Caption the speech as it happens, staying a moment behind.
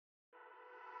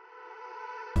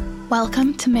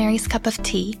Welcome to Mary's Cup of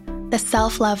Tea, the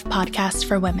self-love podcast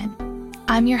for women.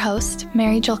 I'm your host,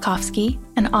 Mary Jolkowski,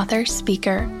 an author,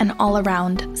 speaker, and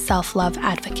all-around self-love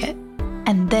advocate.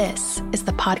 And this is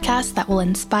the podcast that will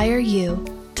inspire you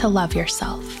to love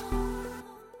yourself.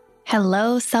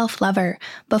 Hello, self-lover.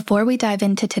 Before we dive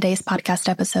into today's podcast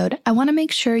episode, I want to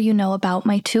make sure you know about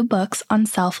my 2 books on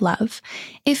self-love.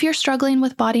 If you're struggling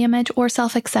with body image or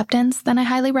self-acceptance, then I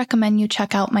highly recommend you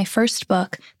check out my first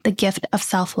book, The Gift of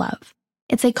Self-Love.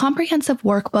 It's a comprehensive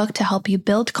workbook to help you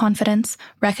build confidence,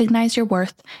 recognize your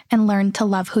worth, and learn to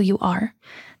love who you are.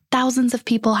 Thousands of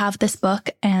people have this book,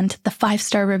 and the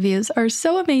 5-star reviews are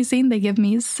so amazing. They give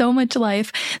me so much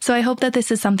life. So I hope that this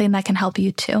is something that can help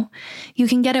you too. You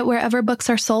can get it wherever books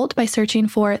are sold by searching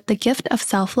for The Gift of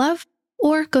Self-Love,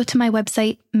 or go to my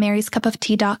website,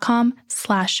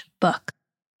 maryscupoftee.com/book.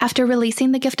 After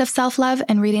releasing The Gift of Self-Love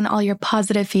and reading all your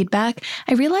positive feedback,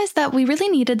 I realized that we really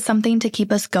needed something to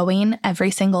keep us going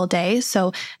every single day.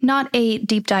 So not a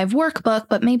deep dive workbook,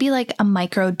 but maybe like a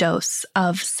micro dose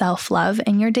of self-love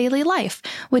in your daily life,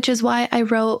 which is why I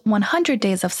wrote 100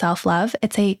 Days of Self-Love.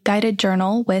 It's a guided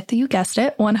journal with, you guessed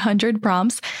it, 100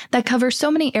 prompts that cover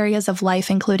so many areas of life,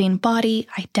 including body,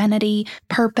 identity,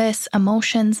 purpose,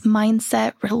 emotions,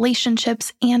 mindset,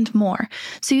 relationships, and more.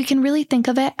 So you can really think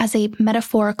of it as a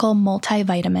metaphorical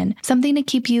multivitamin, something to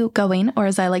keep you going, or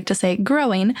as I like to say,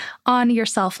 growing, on your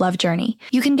self-love journey.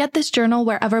 You can get this journal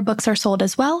wherever books are sold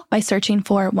as well by searching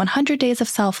for 100 Days of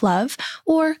Self-Love,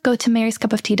 or go to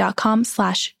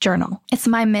maryscupoftee.com/journal. It's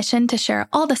my mission to share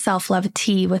all the self-love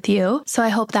tea with you, so I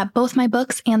hope that both my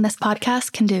books and this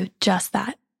podcast can do just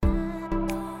that.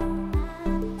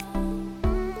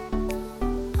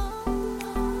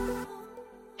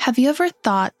 Have you ever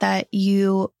thought that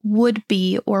you would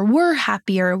be or were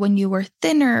happier when you were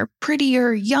thinner,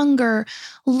 prettier, younger,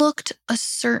 looked a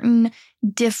certain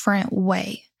different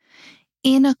way?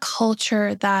 In a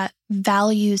culture that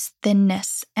values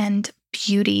thinness and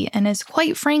beauty and is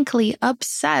quite frankly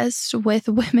obsessed with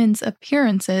women's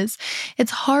appearances,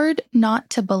 it's hard not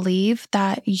to believe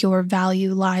that your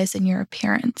value lies in your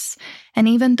appearance. And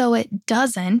even though it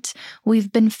doesn't, we've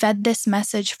been fed this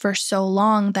message for so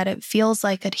long that it feels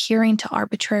like adhering to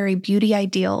arbitrary beauty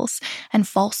ideals and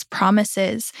false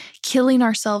promises, killing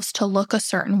ourselves to look a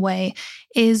certain way,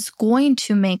 is going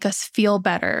to make us feel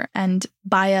better and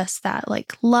buy us that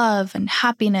like love and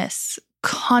happiness,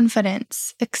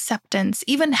 confidence, acceptance,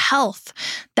 even health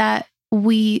that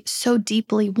we so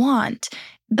deeply want.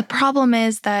 The problem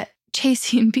is that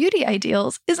chasing beauty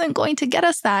ideals isn't going to get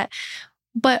us that.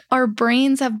 But our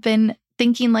brains have been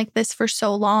thinking like this for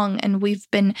so long, and we've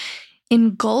been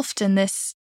engulfed in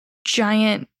this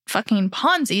giant fucking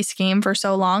Ponzi scheme for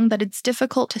so long that it's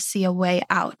difficult to see a way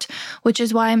out, which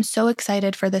is why I'm so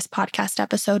excited for this podcast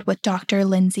episode with Dr.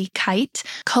 Lindsay Kite,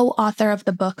 co-author of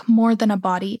the book More Than a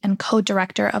Body and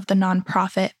co-director of the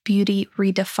nonprofit Beauty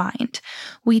Redefined.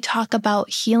 We talk about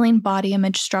healing body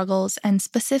image struggles and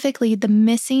specifically the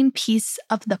missing piece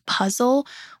of the puzzle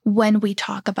when we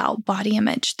talk about body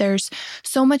image. There's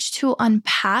so much to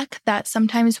unpack that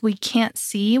sometimes we can't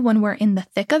see when we're in the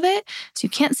thick of it. So you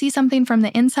can't see something from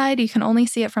the inside, you can only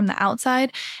see it from the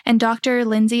outside. And Dr.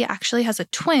 Lindsay actually has a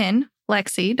twin,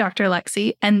 Dr.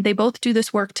 Lexi, and they both do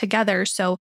this work together.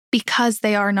 So because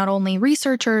they are not only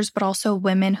researchers, but also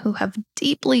women who have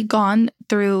deeply gone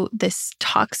through this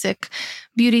toxic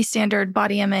beauty standard,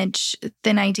 body image,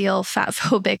 thin ideal, fat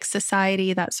phobic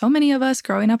society that so many of us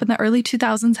growing up in the early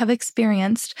 2000s have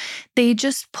experienced, they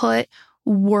just put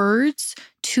words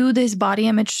to this body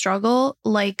image struggle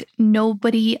like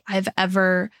nobody I've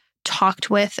ever talked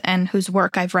with and whose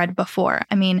work I've read before.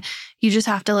 I mean, you just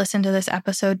have to listen to this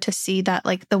episode to see that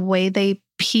like the way they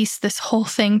piece this whole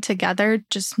thing together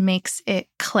just makes it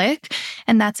click.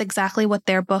 And that's exactly what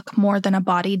their book, More Than a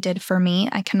Body, did for me.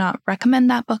 I cannot recommend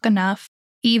that book enough.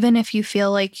 Even if you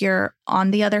feel like you're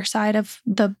on the other side of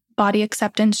the body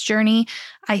acceptance journey,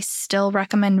 I still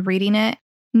recommend reading it.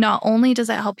 Not only does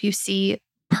it help you see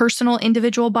personal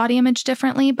individual body image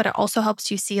differently, but it also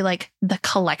helps you see like the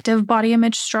collective body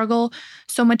image struggle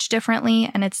so much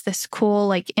differently. And it's this cool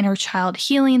like inner child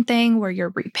healing thing where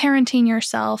you're reparenting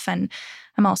yourself. And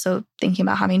I'm also thinking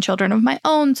about having children of my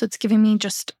own. So it's giving me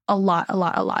just a lot.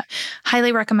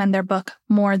 Highly recommend their book,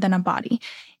 More Than a Body.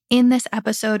 In this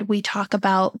episode, we talk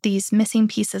about these missing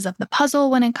pieces of the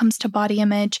puzzle when it comes to body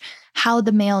image, how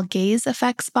the male gaze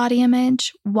affects body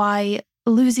image, why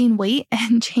losing weight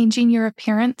and changing your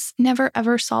appearance never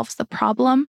ever solves the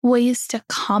problem, ways to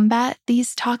combat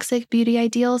these toxic beauty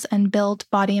ideals and build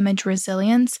body image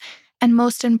resilience, and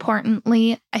most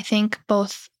importantly, I think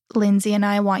both Lindsay and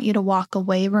I want you to walk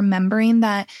away remembering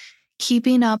that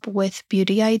Keeping up with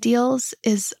beauty ideals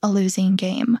is a losing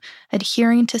game.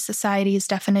 Adhering to society's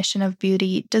definition of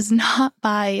beauty does not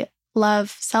buy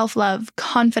love, self-love,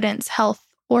 confidence, health,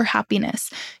 or happiness.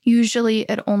 Usually,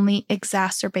 it only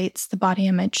exacerbates the body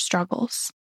image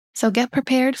struggles. So get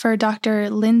prepared for Dr.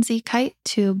 Lindsay Kite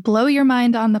to blow your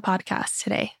mind on the podcast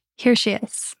today. Here she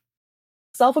is.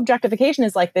 Self-objectification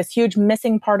is like this huge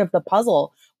missing part of the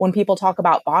puzzle when people talk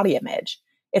about body image.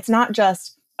 It's not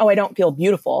just, oh, I don't feel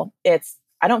beautiful. It's,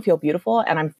 I don't feel beautiful,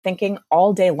 and I'm thinking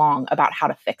all day long about how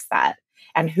to fix that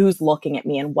and who's looking at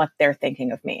me and what they're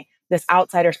thinking of me. This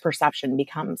outsider's perception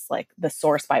becomes like the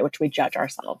source by which we judge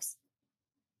ourselves.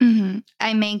 Mm-hmm.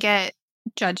 I may get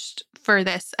judged for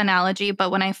this analogy,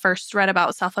 but when I first read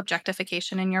about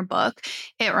self-objectification in your book,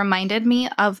 it reminded me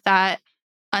of that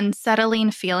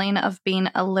unsettling feeling of being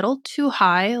a little too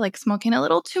high, like smoking a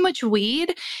little too much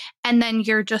weed. And then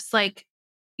you're just like,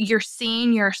 you're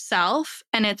seeing yourself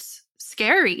and it's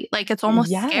scary. Like it's almost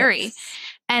scary. Yes.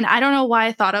 And I don't know why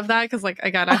I thought of that because, like,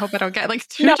 again, I hope I don't get like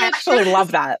too No, I judged. actually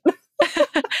love that.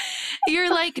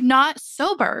 You're like not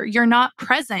sober. You're not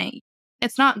present.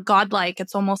 It's not godlike.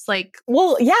 It's almost like,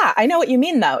 Well, yeah, I know what you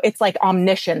mean, though. It's like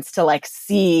omniscience to like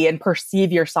see and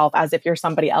perceive yourself as if you're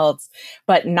somebody else,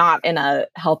 but not in a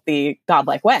healthy,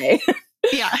 godlike way.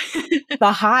 yeah.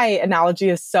 The high analogy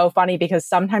is so funny because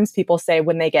sometimes people say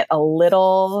when they get a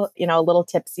little, a little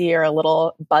tipsy or a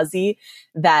little buzzy,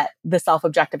 that the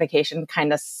self-objectification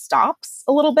kind of stops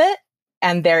a little bit.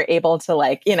 And they're able to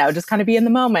like, just kind of be in the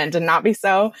moment and not be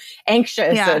so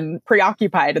anxious and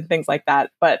preoccupied and things like that.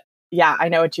 But yeah, I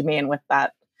know what you mean with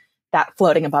that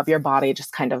floating above your body,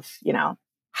 just kind of,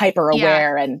 hyper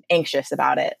aware and anxious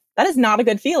about it. That is not a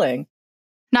good feeling.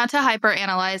 Not to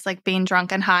hyperanalyze like being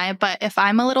drunk and high, but if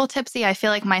I'm a little tipsy, I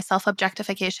feel like my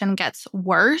self-objectification gets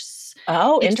worse.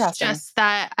 Oh, it's interesting. It's just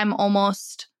that I'm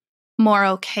almost more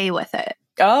okay with it.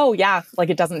 Oh, yeah. Like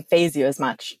it doesn't faze you as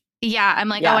much. Yeah. I'm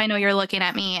like, oh, I know you're looking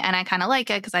at me and I kind of like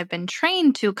it because I've been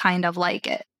trained to kind of like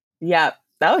it. Yeah.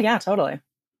 Oh, yeah, totally.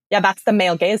 Yeah, that's the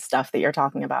male gaze stuff that you're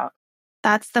talking about.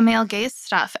 That's the male gaze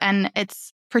stuff. And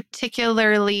it's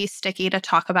particularly sticky to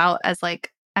talk about as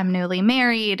like, I'm newly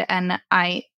married and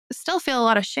I still feel a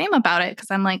lot of shame about it because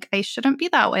I'm like, I shouldn't be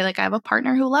that way. Like I have a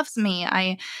partner who loves me.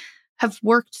 I have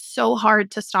worked so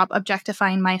hard to stop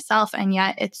objectifying myself. And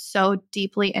yet it's so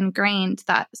deeply ingrained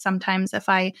that sometimes if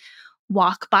I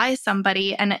walk by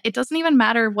somebody and it doesn't even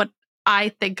matter what I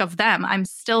think of them, I'm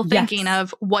still thinking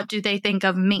of what do they think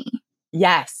of me?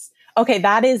 Yes. Okay,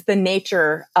 that is the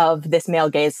nature of this male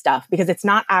gaze stuff because it's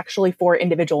not actually for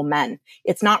individual men.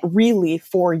 It's not really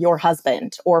for your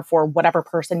husband or for whatever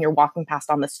person you're walking past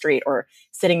on the street or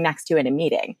sitting next to in a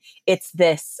meeting. It's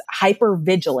this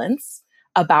hypervigilance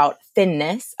about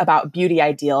thinness, about beauty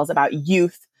ideals, about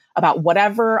youth, about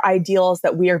whatever ideals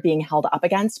that we are being held up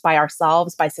against by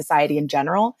ourselves, by society in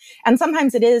general. And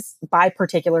sometimes it is by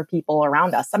particular people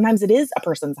around us. Sometimes it is a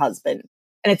person's husband.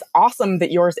 And it's awesome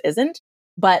that yours isn't,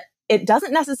 but it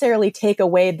doesn't necessarily take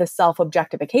away the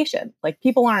self-objectification. Like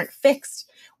people aren't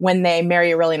fixed when they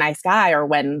marry a really nice guy or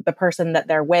when the person that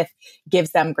they're with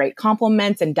gives them great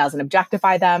compliments and doesn't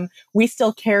objectify them. We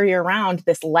still carry around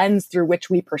this lens through which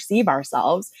we perceive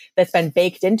ourselves that's been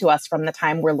baked into us from the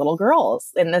time we're little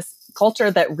girls in this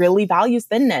culture that really values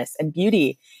thinness and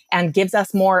beauty and gives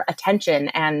us more attention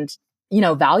and,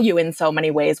 value in so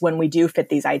many ways when we do fit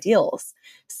these ideals.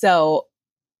 So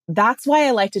that's why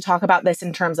I like to talk about this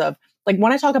in terms of, like,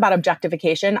 when I talk about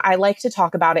objectification, I like to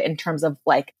talk about it in terms of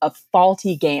like a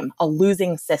faulty game, a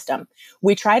losing system.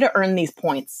 We try to earn these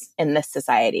points in this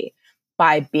society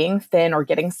by being thin or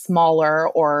getting smaller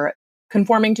or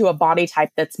conforming to a body type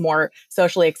that's more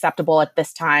socially acceptable at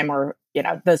this time, or,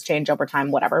 those change over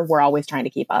time, whatever. We're always trying to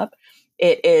keep up.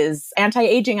 It is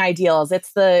anti-aging ideals.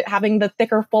 It's the having the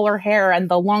thicker, fuller hair and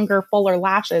the longer, fuller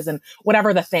lashes and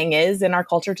whatever the thing is in our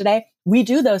culture today. We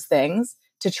do those things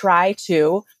to try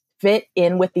to fit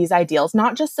in with these ideals,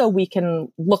 not just so we can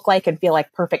look like and feel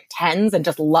like perfect tens and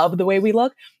just love the way we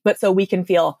look, but so we can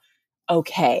feel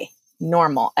okay,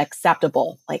 normal,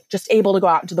 acceptable, like just able to go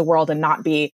out into the world and not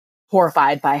be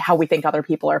horrified by how we think other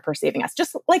people are perceiving us,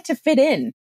 just like to fit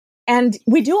in. And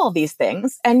we do all these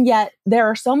things. And yet there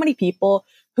are so many people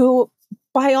who,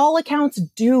 by all accounts,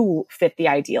 do fit the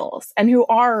ideals and who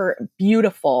are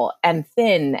beautiful and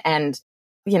thin and,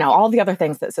 all the other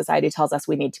things that society tells us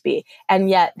we need to be. And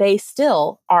yet they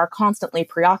still are constantly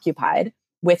preoccupied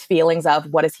with feelings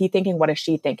of what is he thinking? What is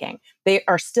she thinking? They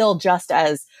are still just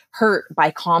as hurt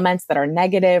by comments that are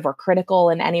negative or critical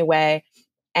in any way.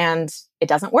 And it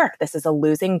doesn't work. This is a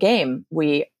losing game.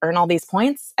 We earn all these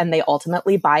points and they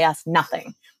ultimately buy us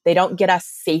nothing. They don't get us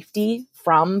safety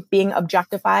from being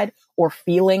objectified or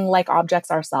feeling like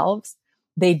objects ourselves.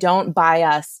 They don't buy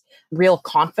us real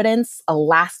confidence, a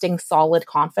lasting, solid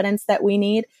confidence that we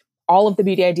need. All of the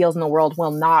beauty ideals in the world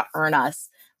will not earn us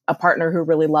a partner who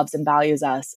really loves and values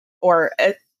us, or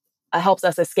helps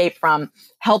us escape from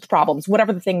health problems,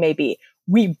 whatever the thing may be.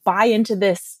 We buy into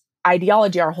this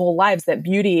ideology our whole lives that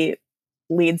beauty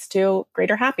leads to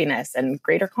greater happiness and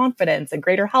greater confidence and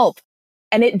greater health.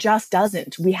 And it just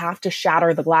doesn't. We have to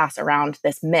shatter the glass around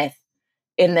this myth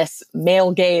in this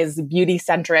male gaze, beauty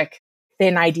centric,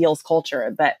 thin ideals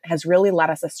culture that has really led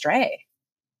us astray.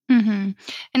 Mm-hmm.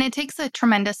 And it takes a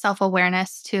tremendous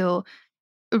self-awareness to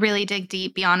really dig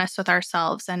deep, be honest with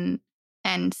ourselves and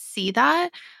see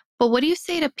that. But what do you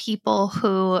say to people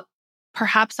who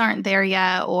perhaps aren't there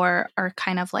yet or are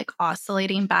kind of like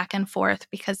oscillating back and forth?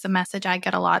 Because the message I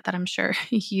get a lot that I'm sure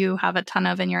you have a ton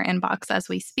of in your inbox as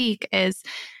we speak is,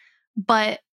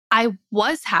 but I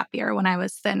was happier when I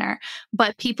was thinner,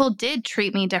 but people did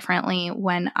treat me differently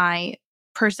when I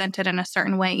presented in a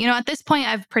certain way. You know, at this point,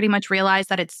 I've pretty much realized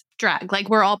that it's drag. Like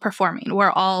we're all performing.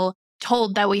 We're all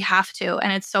told that we have to.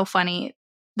 And it's so funny.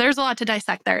 There's a lot to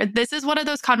dissect there. This is one of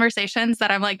those conversations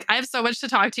that I'm like, I have so much to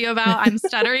talk to you about. I'm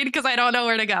stuttering because I don't know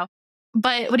where to go.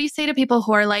 But what do you say to people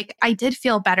who are like, I did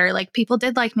feel better. Like people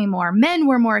did like me more. Men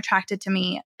were more attracted to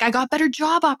me. I got better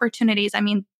job opportunities. I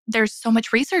mean, there's so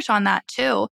much research on that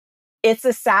too. It's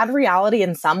a sad reality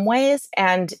in some ways,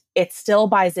 and it still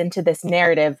buys into this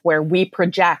narrative where we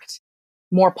project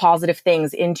more positive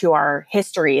things into our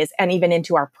histories and even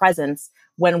into our presence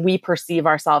when we perceive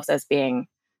ourselves as being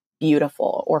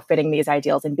beautiful or fitting these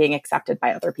ideals and being accepted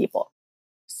by other people.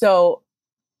 So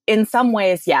in some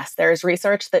ways, yes, there's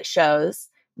research that shows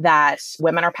that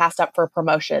women are passed up for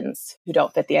promotions who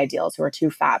don't fit the ideals, who are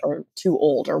too fat or too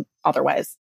old or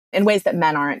otherwise, in ways that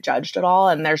men aren't judged at all.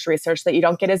 And there's research that you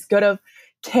don't get as good of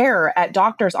care at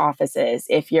doctors' offices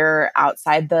if you're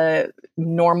outside the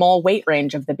normal weight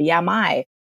range of the BMI.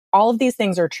 All of these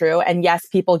things are true. And yes,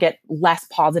 people get less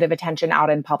positive attention out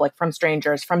in public from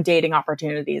strangers, from dating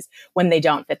opportunities when they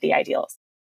don't fit the ideals.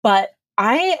 But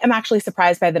I am actually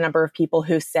surprised by the number of people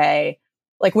who say,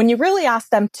 like, when you really ask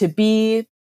them to be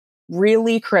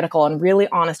really critical and really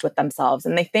honest with themselves,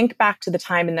 and they think back to the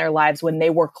time in their lives when they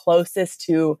were closest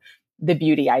to the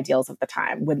beauty ideals of the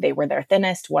time, when they were their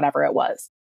thinnest, whatever it was.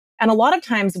 And a lot of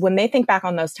times when they think back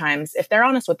on those times, if they're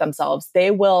honest with themselves,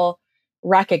 they will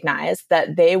recognize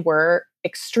that they were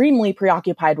extremely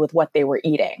preoccupied with what they were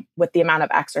eating, with the amount of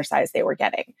exercise they were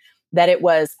getting, that it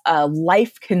was a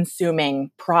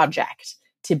life-consuming project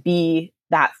to be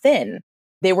that thin.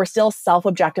 They were still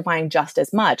self-objectifying just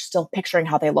as much, still picturing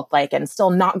how they looked like, and still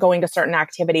not going to certain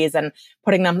activities and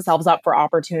putting themselves up for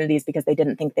opportunities because they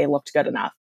didn't think they looked good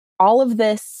enough. All of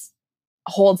this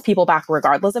holds people back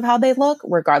regardless of how they look,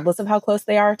 regardless of how close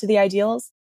they are to the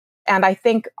ideals. And I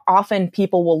think often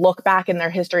people will look back in their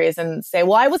histories and say,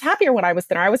 well, I was happier when I was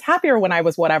thinner. I was happier when I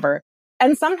was whatever.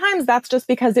 And sometimes that's just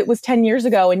because it was 10 years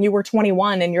ago and you were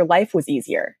 21 and your life was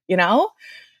easier, you know?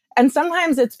 And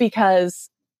sometimes it's because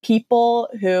people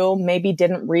who maybe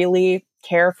didn't really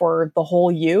care for the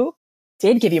whole you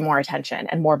did give you more attention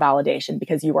and more validation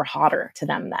because you were hotter to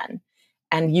them then.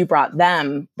 And you brought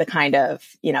them the kind of,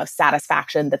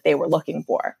 satisfaction that they were looking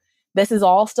for. This is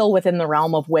all still within the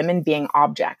realm of women being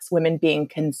objects, women being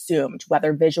consumed,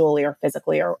 whether visually or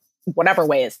physically or whatever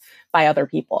ways, by other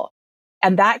people.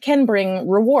 And that can bring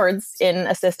rewards in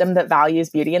a system that values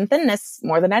beauty and thinness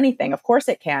more than anything. Of course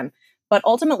it can. But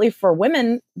ultimately for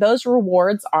women, those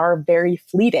rewards are very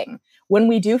fleeting. When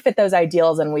we do fit those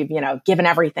ideals and we've, given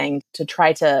everything to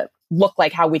try to look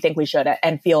like how we think we should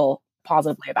and feel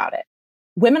positively about it,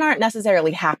 women aren't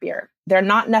necessarily happier. They're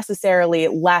not necessarily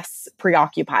less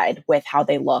preoccupied with how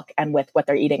they look and with what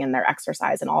they're eating and their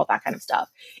exercise and all of that kind of stuff.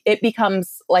 It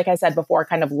becomes, like I said before,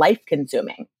 kind of life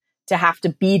consuming to have to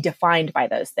be defined by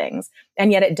those things.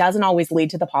 And yet it doesn't always lead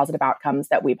to the positive outcomes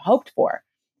that we've hoped for.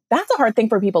 That's a hard thing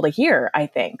for people to hear, I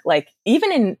think. Like,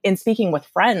 even in speaking with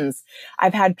friends,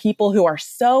 I've had people who are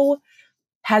so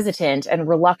hesitant and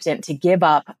reluctant to give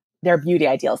up their beauty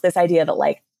ideals. This idea that,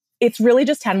 like, it's really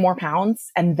just 10 more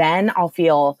pounds and then I'll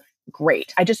feel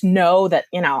great. I just know that,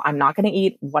 I'm not going to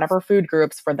eat whatever food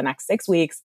groups for the next 6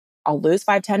 weeks. I'll lose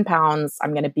 5-10 pounds.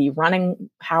 I'm going to be running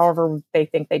however they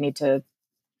think they need to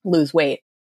lose weight.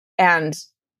 And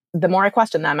the more I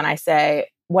question them and I say,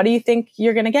 what do you think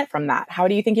you're going to get from that? How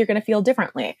do you think you're going to feel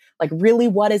differently? Like, really,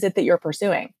 what is it that you're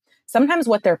pursuing? Sometimes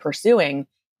what they're pursuing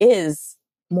is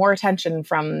more attention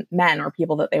from men or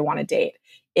people that they want to date.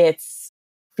 It's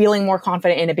feeling more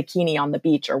confident in a bikini on the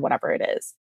beach or whatever it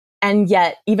is. And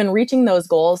yet, even reaching those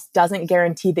goals doesn't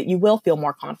guarantee that you will feel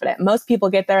more confident. Most people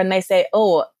get there and they say,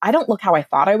 oh, I don't look how I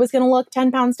thought I was going to look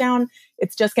 10 pounds down.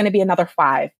 It's just going to be another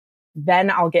 5. Then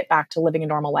I'll get back to living a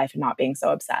normal life and not being so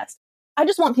obsessed. I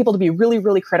just want people to be really,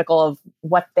 really critical of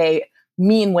what they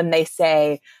mean when they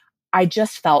say, I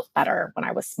just felt better when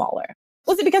I was smaller.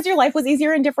 Was it because your life was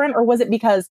easier and different? Or was it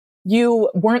because you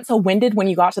weren't so winded when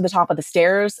you got to the top of the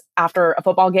stairs after a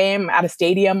football game at a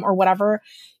stadium or whatever?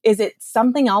 Is it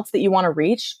something else that you want to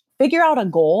reach? Figure out a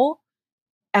goal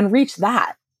and reach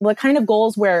that. The kind of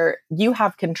goals where you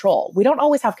have control. We don't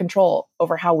always have control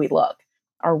over how we look,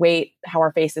 our weight, how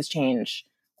our faces change,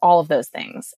 all of those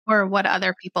things. Or what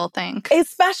other people think.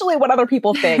 Especially what other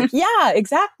people think. Yeah,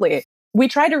 exactly. We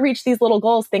try to reach these little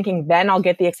goals thinking then I'll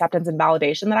get the acceptance and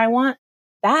validation that I want.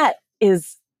 That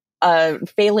is a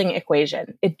failing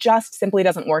equation. It just simply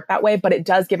doesn't work that way, but it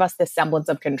does give us this semblance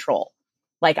of control.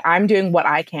 Like I'm doing what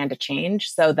I can to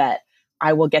change so that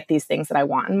I will get these things that I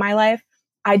want in my life.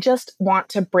 I just want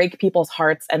to break people's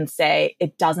hearts and say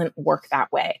it doesn't work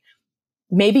that way.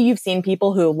 Maybe you've seen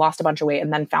people who lost a bunch of weight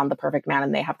and then found the perfect man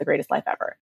and they have the greatest life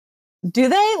ever. Do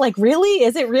they? Like, really?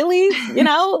 Is it really? You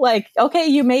know, like, okay,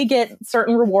 you may get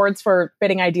certain rewards for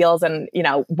fitting ideals and, you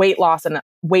know, weight loss and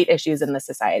weight issues in this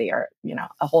society are, you know,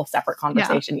 a whole separate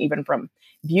conversation, even from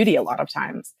beauty a lot of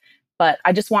times. But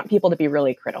I just want people to be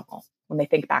really critical when they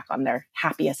think back on their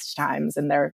happiest times and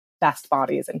their best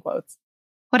bodies, in quotes.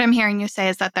 What I'm hearing you say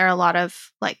is that there are a lot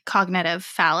of like cognitive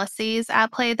fallacies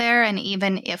at play there. And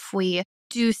even if we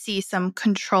do see some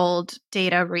controlled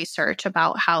data research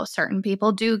about how certain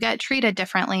people do get treated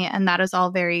differently, and that is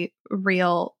all very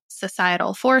real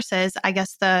societal forces, I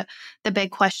guess the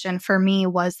big question for me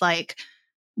was like,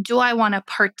 do I want to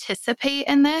participate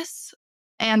in this?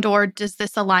 And or does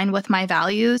this align with my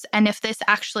values? And if this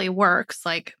actually works,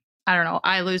 like, I don't know,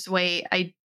 I lose weight,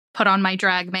 I put on my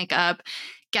drag makeup,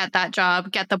 get that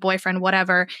job, get the boyfriend,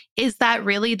 whatever. Is that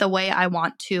really the way I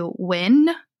want to win?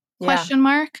 Question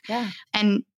mark. Yeah.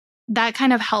 And that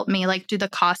kind of helped me, like, do the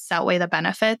costs outweigh the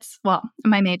benefits? Well,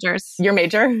 my major's... Your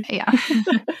major? Yeah.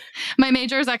 My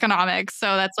major is economics,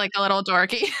 so that's like a little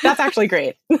dorky. That's actually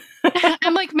great.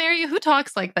 I'm like, Mary, who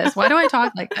talks like this? Why do I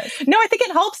talk like this? No, I think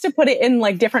it helps to put it in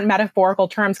like different metaphorical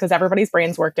terms because everybody's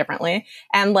brains work differently.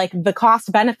 And like the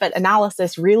cost benefit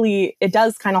analysis really, it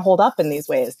does kind of hold up in these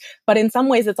ways. But in some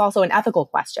ways, it's also an ethical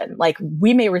question. Like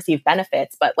we may receive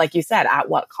benefits, but like you said, at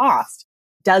what cost?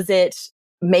 Does it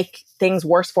make things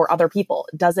worse for other people?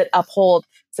 Does it uphold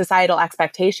societal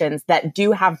expectations that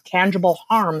do have tangible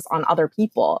harms on other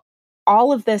people?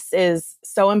 All of this is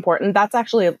so important. That's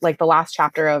actually like the last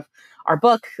chapter of our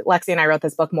book. Lexi and I wrote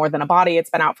this book, More Than a Body. It's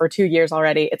been out for 2 years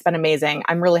already. It's been amazing.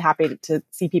 I'm really happy to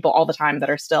see people all the time that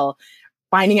are still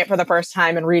finding it for the first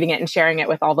time and reading it and sharing it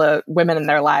with all the women in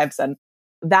their lives. And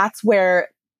that's where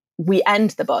we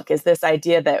end the book, is this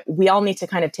idea that we all need to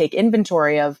kind of take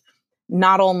inventory of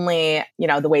not only, you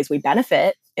know, the ways we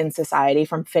benefit in society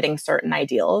from fitting certain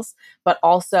ideals, but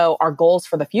also our goals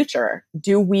for the future.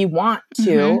 Do we want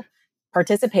to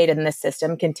participate in this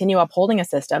system, continue upholding a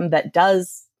system that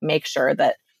does make sure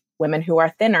that women who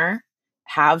are thinner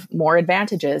have more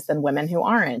advantages than women who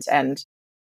aren't? And,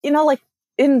 you know, like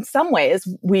in some ways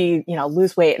we, you know,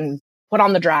 lose weight and put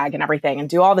on the drag and everything and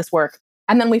do all this work.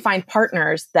 And then we find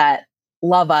partners that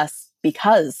love us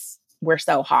because we're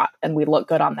so hot and we look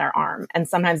good on their arm. And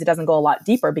sometimes it doesn't go a lot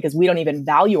deeper because we don't even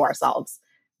value ourselves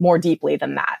more deeply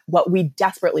than that. What we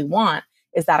desperately want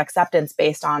is that acceptance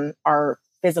based on our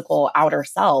physical outer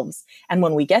selves. And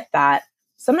when we get that,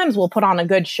 sometimes we'll put on a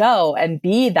good show and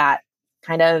be that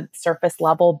kind of surface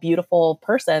level, beautiful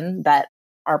person that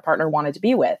our partner wanted to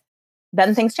be with.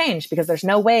 Then things change because there's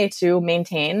no way to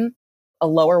maintain a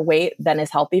lower weight than is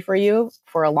healthy for you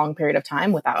for a long period of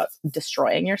time without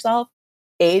destroying yourself.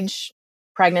 Age,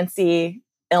 pregnancy,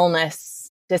 illness,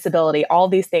 disability, all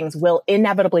these things will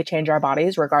inevitably change our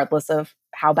bodies regardless of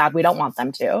how bad we don't want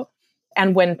them to.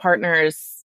 And when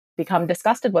partners become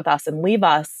disgusted with us and leave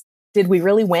us, did we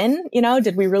really win? You know,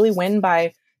 did we really win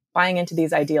by buying into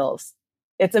these ideals?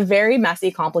 It's a very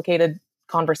messy, complicated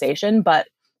conversation, but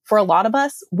for a lot of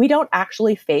us, we don't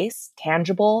actually face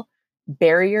tangible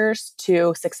barriers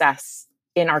to success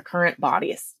in our current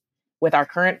bodies, with our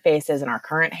current faces and our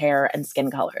current hair and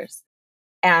skin colors.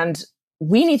 And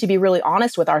we need to be really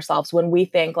honest with ourselves when we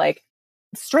think like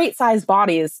straight sized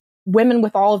bodies, women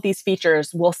with all of these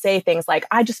features will say things like,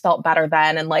 I just felt better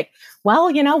then. And like, well,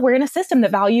 you know, we're in a system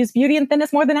that values beauty and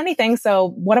thinness more than anything. So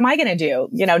what am I going to do?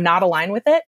 You know, not align with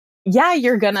it? Yeah,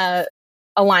 you're going to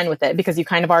align with it because you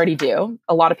kind of already do.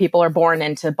 A lot of people are born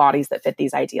into bodies that fit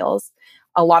these ideals.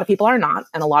 A lot of people are not.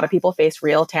 And a lot of people face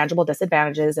real tangible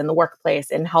disadvantages in the workplace,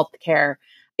 in healthcare,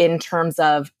 in terms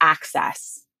of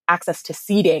access to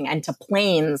seating and to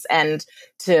planes and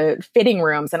to fitting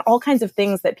rooms and all kinds of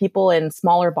things that people in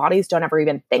smaller bodies don't ever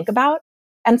even think about.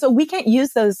 And so we can't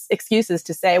use those excuses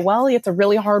to say, well, it's a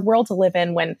really hard world to live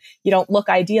in when you don't look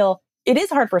ideal. It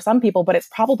is hard for some people, but it's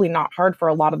probably not hard for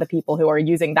a lot of the people who are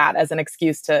using that as an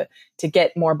excuse to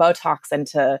get more Botox and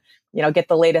to, get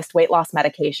the latest weight loss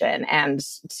medication and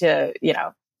to,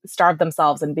 starve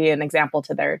themselves and be an example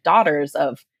to their daughters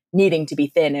of needing to be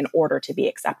thin in order to be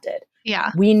accepted.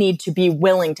 Yeah. We need to be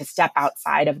willing to step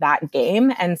outside of that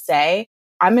game and say,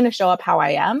 I'm going to show up how I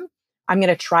am. I'm going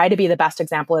to try to be the best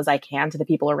example as I can to the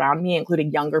people around me,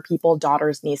 including younger people,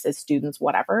 daughters, nieces, students,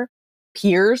 whatever,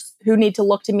 peers who need to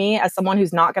look to me as someone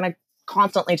who's not going to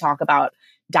constantly talk about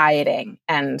dieting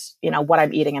and, what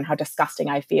I'm eating and how disgusting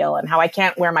I feel and how I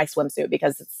can't wear my swimsuit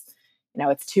because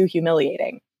it's too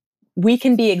humiliating. We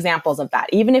can be examples of that.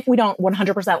 Even if we don't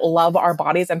 100% love our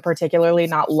bodies and particularly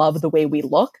not love the way we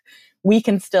look, we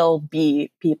can still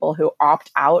be people who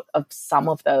opt out of some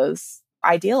of those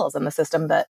ideals in the system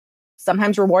that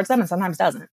sometimes rewards them and sometimes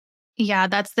doesn't. Yeah,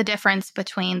 that's the difference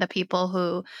between the people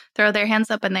who throw their hands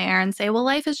up in the air and say, well,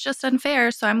 life is just unfair,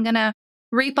 so I'm going to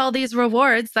reap all these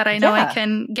rewards that I know I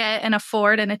can get and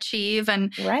afford and achieve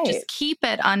and just keep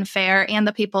it unfair. And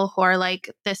the people who are like,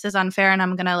 this is unfair and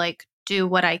I'm going to do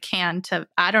what I can to,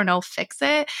 fix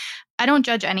it. I don't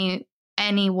judge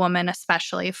any woman,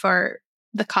 especially for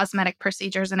the cosmetic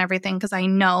procedures and everything, because I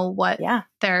know what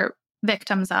they're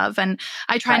victims of. And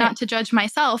I try not to judge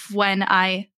myself when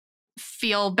I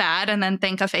feel bad and then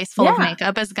think a face full of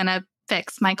makeup is going to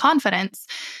fix my confidence.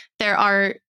 There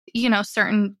are,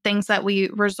 certain things that we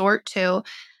resort to.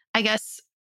 I guess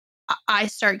I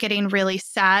start getting really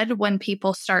sad when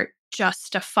people start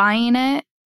justifying it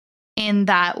in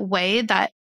that way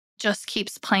that just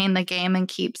keeps playing the game and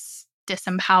keeps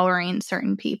disempowering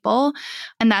certain people.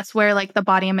 And that's where the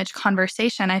body image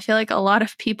conversation, I feel like a lot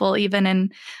of people, even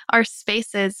in our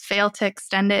spaces, fail to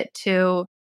extend it to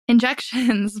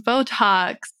injections,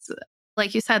 Botox,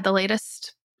 like you said, the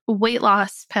latest weight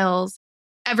loss pills.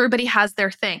 Everybody has their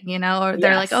thing, or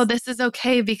they're like, oh, this is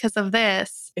okay because of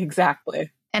this. Exactly.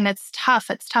 And it's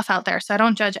tough. It's tough out there. So I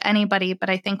don't judge anybody, but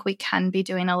I think we can be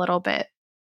doing a little bit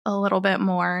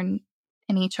more in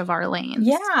each of our lanes.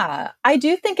 Yeah, I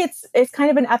do think it's kind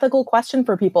of an ethical question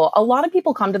for people. A lot of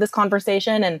people come to this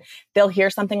conversation and they'll hear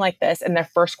something like this and their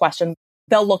first question,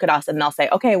 they'll look at us and they'll say,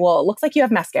 okay, well, it looks like you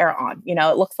have mascara on.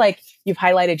 It looks like you've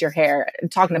highlighted your hair,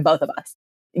 talking to both of us.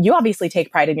 You obviously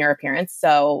take pride in your appearance,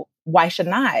 so why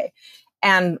shouldn't I?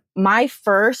 And my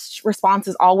first response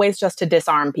is always just to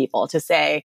disarm people, to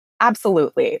say,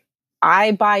 absolutely.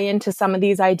 I buy into some of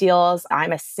these ideals.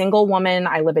 I'm a single woman.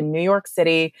 I live in New York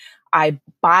City. I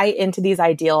buy into these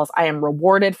ideals. I am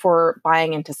rewarded for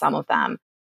buying into some of them.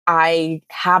 I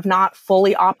have not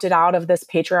fully opted out of this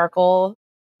patriarchal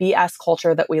BS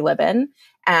culture that we live in.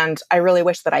 And I really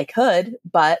wish that I could,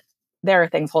 but there are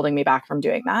things holding me back from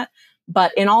doing that.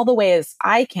 But in all the ways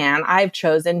I can, I've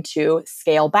chosen to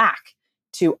scale back,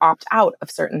 to opt out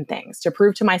of certain things, to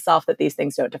prove to myself that these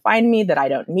things don't define me, that I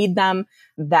don't need them,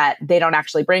 that they don't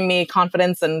actually bring me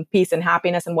confidence and peace and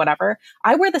happiness and whatever.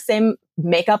 I wear the same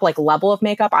makeup, level of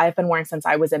makeup I've been wearing since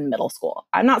I was in middle school.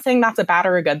 I'm not saying that's a bad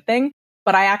or a good thing,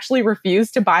 but I actually refuse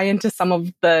to buy into some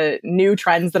of the new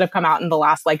trends that have come out in the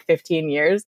last 15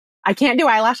 years. I can't do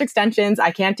eyelash extensions.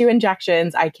 I can't do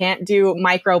injections. I can't do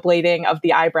microblading of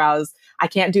the eyebrows. I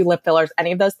can't do lip fillers,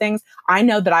 any of those things. I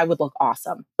know that I would look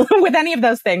awesome with any of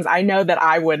those things. I know that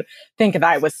I would think that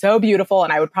I was so beautiful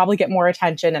and I would probably get more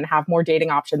attention and have more dating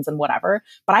options and whatever.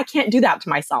 But I can't do that to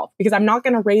myself because I'm not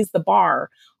going to raise the bar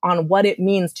on what it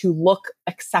means to look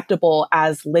acceptable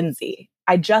as Lindsay.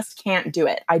 I just can't do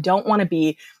it. I don't want to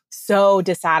be so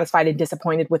dissatisfied and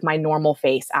disappointed with my normal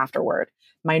face afterward,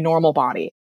 my normal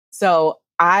body. So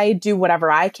I do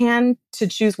whatever I can to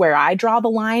choose where I draw the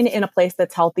line in a place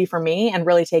that's healthy for me and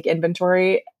really take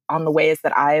inventory on the ways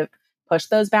that I've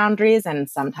pushed those boundaries and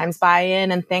sometimes buy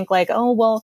in and think oh,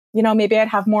 well, maybe I'd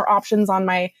have more options on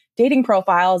my dating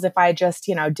profiles if I just,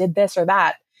 did this or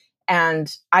that.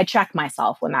 And I check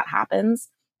myself when that happens.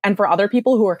 And for other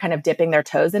people who are kind of dipping their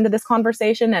toes into this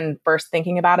conversation and first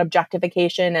thinking about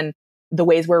objectification and the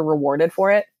ways we're rewarded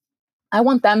for it, I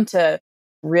want them to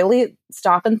really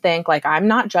stop and think I'm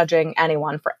not judging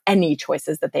anyone for any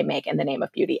choices that they make in the name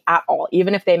of beauty at all,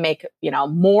 even if they make,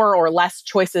 more or less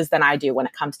choices than I do when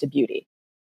it comes to beauty.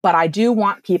 But I do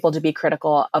want people to be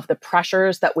critical of the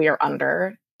pressures that we are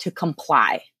under to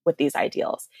comply with these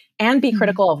ideals and be Mhm.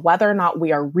 critical of whether or not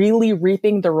we are really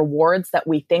reaping the rewards that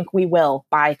we think we will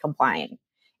by complying.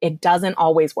 It doesn't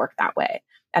always work that way.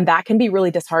 And that can be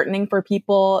really disheartening for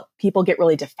people. People get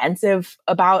really defensive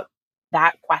about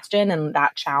that question and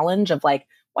that challenge of like,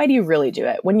 why do you really do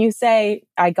it? When you say,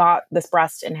 I got this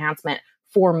breast enhancement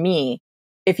for me,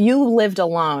 if you lived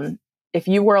alone, if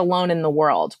you were alone in the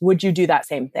world, would you do that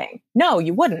same thing? No,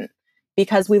 you wouldn't,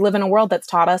 because we live in a world that's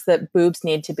taught us that boobs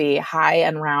need to be high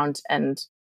and round and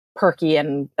perky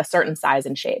and a certain size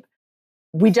and shape.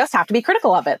 We just have to be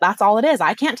critical of it. That's all it is.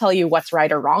 I can't tell you what's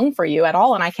right or wrong for you at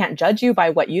all. And I can't judge you by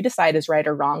what you decide is right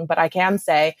or wrong. But I can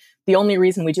say the only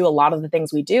reason we do a lot of the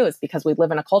things we do is because we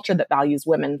live in a culture that values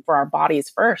women for our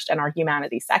bodies first and our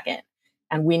humanity second.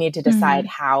 And we need to decide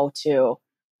how to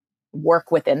work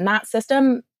within that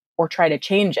system or try to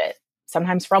change it,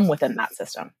 sometimes from within that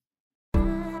system.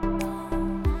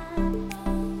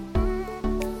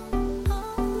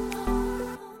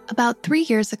 About 3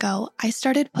 years ago, I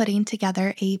started putting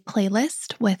together a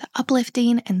playlist with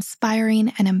uplifting,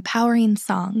 inspiring, and empowering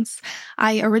songs.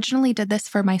 I originally did this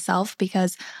for myself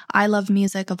because I love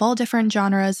music of all different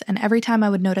genres, and every time I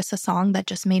would notice a song that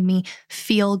just made me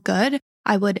feel good,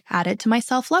 I would add it to my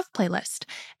self-love playlist.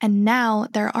 And now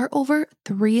there are over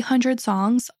 300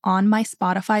 songs on my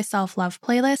Spotify self-love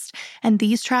playlist, and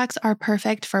these tracks are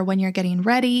perfect for when you're getting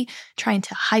ready, trying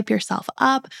to hype yourself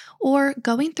up, or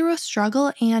going through a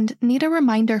struggle and need a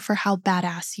reminder for how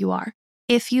badass you are.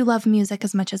 If you love music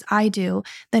as much as I do,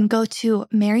 then go to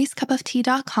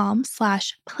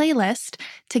maryscupoftea.com/playlist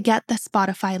to get the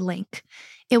Spotify link.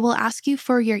 It will ask you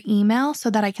for your email so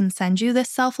that I can send you this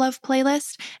self-love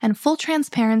playlist. And full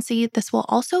transparency, this will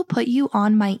also put you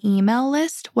on my email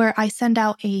list where I send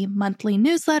out a monthly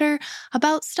newsletter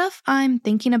about stuff I'm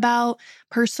thinking about,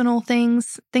 personal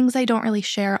things, things I don't really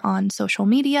share on social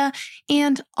media,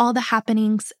 and all the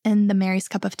happenings in the Mary's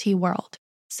Cup of Tea world.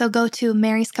 So go to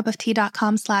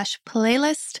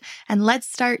maryscupoftea.com/playlist and let's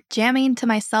start jamming to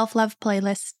my self-love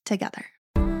playlist together.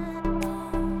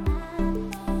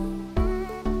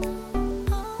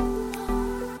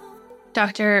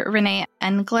 Dr. Renee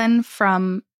Englund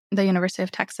from the University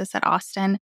of Texas at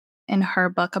Austin, in her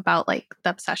book about like the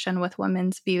obsession with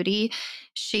women's beauty,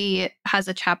 she has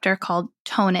a chapter called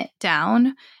Tone It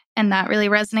Down. And that really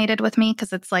resonated with me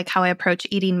because it's like how I approach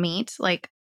eating meat. Like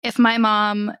if my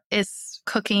mom is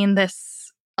cooking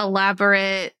this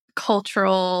elaborate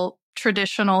cultural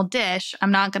traditional dish,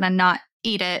 I'm not going to not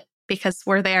eat it because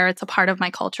we're there. It's a part of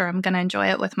my culture. I'm going to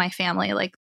enjoy it with my family.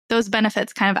 Like those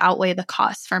benefits kind of outweigh the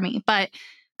costs for me. But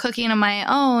cooking on my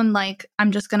own, like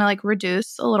I'm just going to like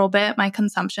reduce a little bit my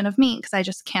consumption of meat because I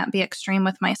just can't be extreme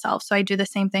with myself. So I do the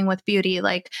same thing with beauty.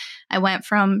 Like I went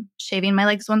from shaving my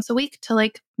legs once a week to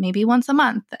like maybe once a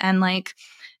month. And like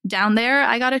down there,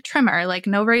 I got a trimmer. Like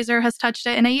no razor has touched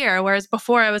it in a year. Whereas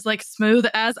before I was like smooth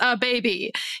as a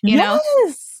baby, you know?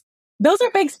 Those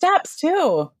are big steps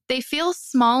too. They feel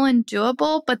small and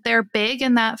doable, but they're big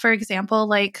in that, for example,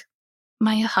 like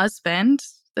my husband,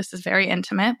 this is very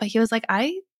intimate, but he was like,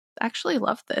 I actually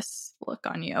love this look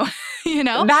on you, you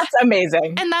know? That's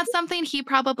amazing. And that's something he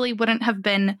probably wouldn't have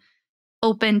been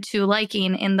open to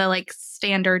liking in the like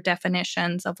standard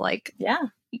definitions of like,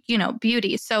 you know,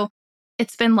 beauty. So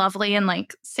it's been lovely. And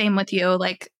like, same with you,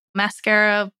 like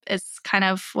mascara is kind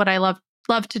of what I love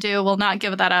to do. Will not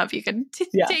give that up. You can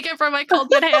take it from my cold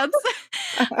dead hands.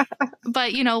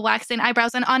 But, you know, waxing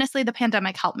eyebrows. And honestly, the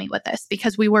pandemic helped me with this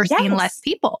because we were seeing less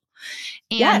people.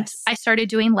 And I started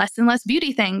doing less and less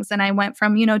beauty things. And I went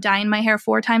from, you know, dyeing my hair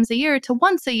 4 times a year to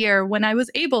once a year when I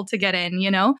was able to get in, you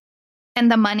know.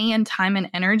 And the money and time and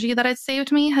energy that it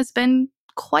saved me has been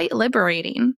quite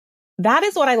liberating. That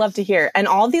is what I love to hear. And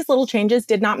all these little changes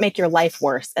did not make your life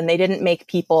worse. And they didn't make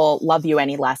people love you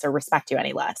any less or respect you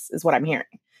any less, is what I'm hearing.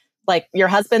 Like your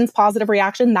husband's positive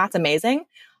reaction, that's amazing.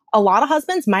 A lot of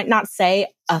husbands might not say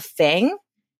a thing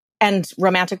and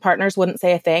romantic partners wouldn't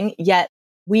say a thing. Yet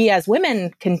we as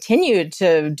women continued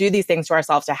to do these things to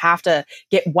ourselves, to have to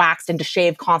get waxed and to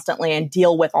shave constantly and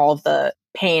deal with all of the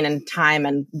pain and time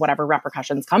and whatever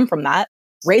repercussions come from that,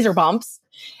 razor bumps.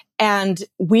 And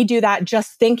we do that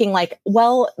just thinking like,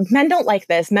 well, men don't like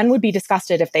this. Men would be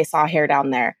disgusted if they saw hair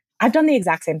down there. I've done the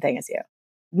exact same thing as you.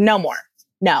 No more.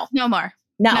 No. No more.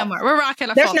 No. No more. We're rocking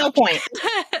a There's no point.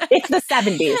 It's the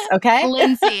 70s, okay?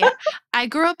 Lindsay, I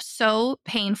grew up so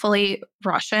painfully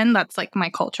Russian. That's like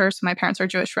my culture. So my parents are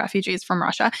Jewish refugees from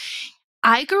Russia.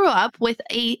 I grew up with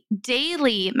a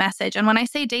daily message. And when I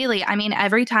say daily, I mean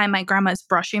every time my grandma's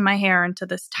brushing my hair into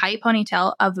this tight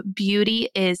ponytail of beauty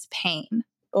is pain.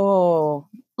 Oh.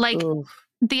 Like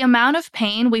the amount of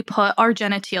pain we put our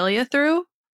genitalia through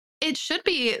it should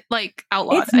be like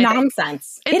outlawed. It's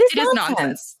nonsense. It is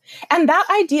nonsense. And that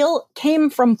ideal came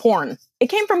from porn. It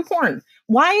came from porn.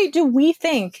 Why do we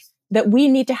think that we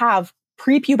need to have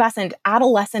prepubescent,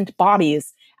 adolescent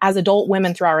bodies as adult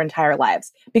women through our entire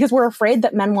lives? Because we're afraid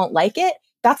that men won't like it?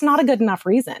 That's not a good enough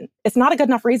reason. It's not a good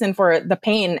enough reason for the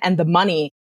pain and the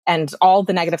money and all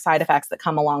the negative side effects that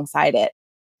come alongside it.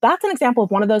 That's an example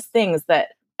of one of those things that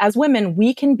as women,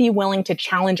 we can be willing to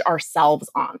challenge ourselves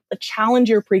on, challenge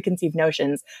your preconceived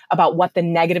notions about what the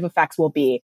negative effects will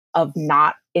be of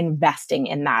not investing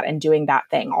in that and doing that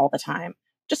thing all the time.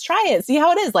 Just try it. See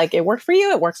how it is. Like, it worked for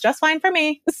you. It works just fine for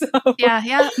me. So.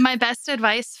 Yeah. My best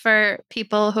advice for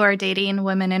people who are dating,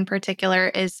 women in particular,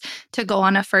 is to go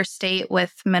on a first date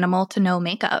with minimal to no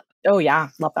makeup. Oh, yeah.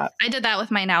 Love that. I did that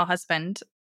with my now husband.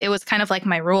 It was kind of like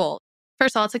my rule.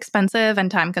 First of all, it's expensive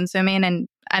and time consuming, and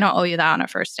I don't owe you that on a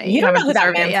first date. You don't know who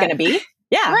that man's going to be.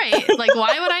 Yeah. Right. Like,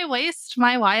 why would I waste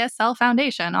my YSL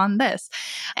foundation on this?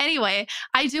 Anyway,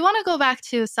 I do want to go back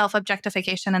to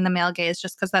self-objectification and the male gaze,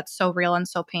 just because that's so real and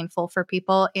so painful for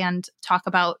people, and talk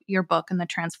about your book and the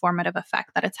transformative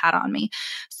effect that it's had on me.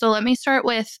 So let me start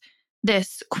with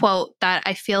this quote that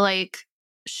I feel like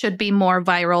should be more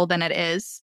viral than it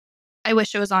is. I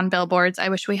wish it was on billboards. I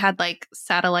wish we had like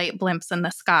satellite blimps in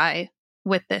the sky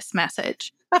with this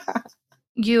message.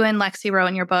 You and Lexi wrote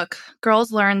in your book,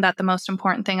 girls learn that the most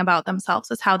important thing about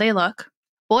themselves is how they look.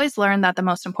 Boys learn that the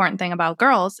most important thing about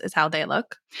girls is how they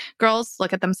look. Girls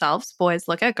look at themselves. Boys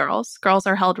look at girls. Girls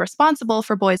are held responsible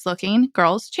for boys looking.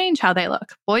 Girls change how they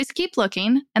look. Boys keep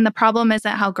looking. And the problem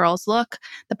isn't how girls look.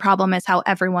 The problem is how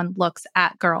everyone looks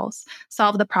at girls.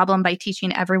 Solve the problem by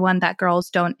teaching everyone that girls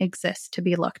don't exist to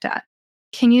be looked at.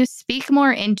 Can you speak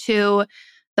more into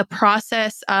the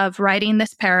process of writing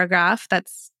this paragraph?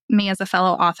 That's me as a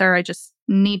fellow author. I just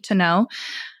need to know.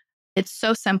 It's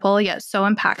so simple, yet so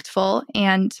impactful.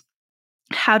 And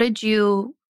how did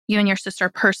you and your sister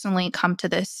personally come to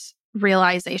this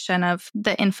realization of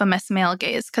the infamous male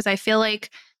gaze? Because I feel like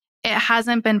it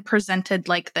hasn't been presented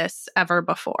like this ever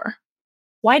before.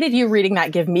 Why did you reading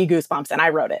that give me goosebumps? And I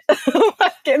wrote it.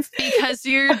 Because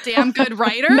you're a damn good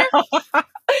writer? No.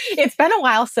 It's been a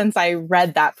while since I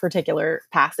read that particular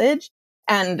passage.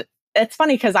 And it's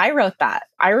funny because I wrote that.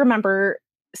 I remember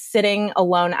sitting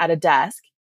alone at a desk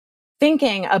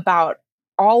thinking about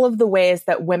all of the ways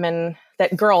that women,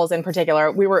 that girls in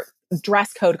particular,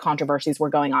 dress code controversies were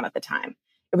going on at the time.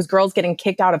 It was girls getting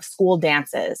kicked out of school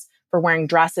dances for wearing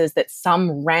dresses that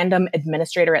some random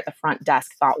administrator at the front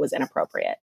desk thought was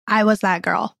inappropriate. I was that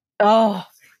girl. Oh,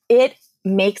 it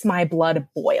makes my blood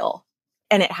boil.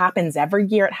 And it happens every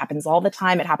year. It happens all the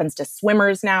time. It happens to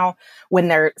swimmers now when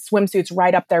their swimsuits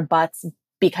right up their butts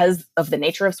because of the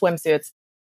nature of swimsuits.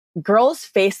 Girls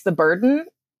face the burden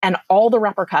and all the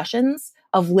repercussions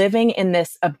of living in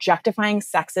this objectifying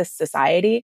sexist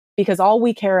society because all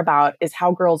we care about is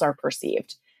how girls are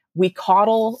perceived. We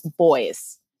coddle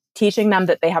boys, teaching them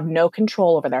that they have no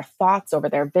control over their thoughts, over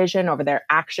their vision, over their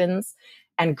actions.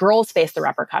 And girls face the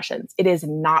repercussions. It is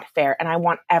not fair. And I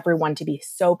want everyone to be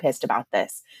so pissed about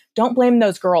this. Don't blame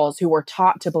those girls who were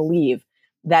taught to believe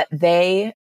that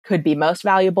they could be most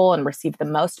valuable and receive the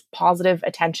most positive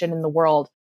attention in the world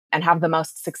and have the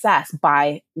most success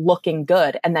by looking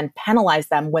good, and then penalize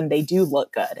them when they do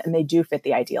look good and they do fit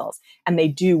the ideals and they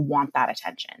do want that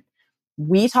attention.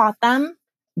 We taught them,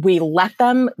 we let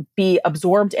them be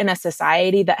absorbed in a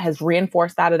society that has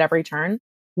reinforced that at every turn.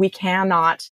 We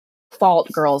cannot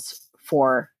fault girls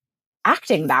for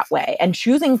acting that way and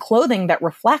choosing clothing that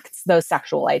reflects those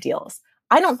sexual ideals.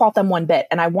 I don't fault them one bit.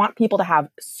 And I want people to have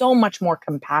so much more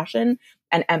compassion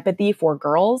and empathy for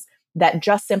girls that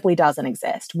just simply doesn't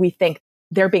exist. We think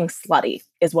they're being slutty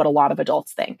is what a lot of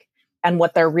adults think. And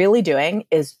what they're really doing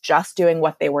is just doing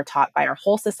what they were taught by our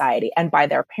whole society and by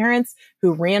their parents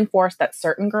who reinforce that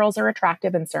certain girls are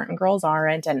attractive and certain girls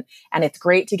aren't. And it's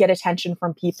great to get attention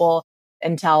from people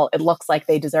until it looks like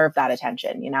they deserve that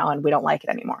attention, and we don't like it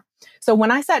anymore. So when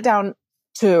I sat down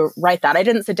to write that, I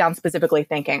didn't sit down specifically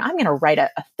thinking, I'm going to write a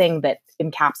thing that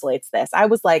encapsulates this. I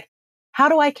was like, how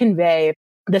do I convey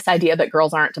this idea that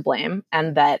girls aren't to blame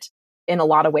and that in a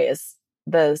lot of ways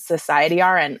the society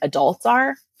are and adults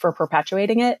are for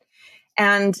perpetuating it?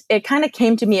 And it kind of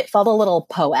came to me, it felt a little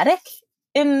poetic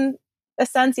in a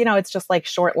sense, it's just like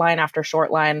short line after short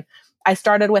line. I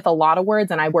started with a lot of words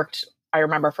and I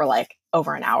remember for like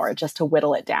over an hour just to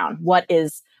whittle it down. What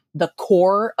is the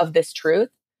core of this truth?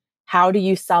 How do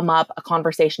you sum up a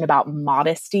conversation about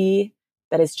modesty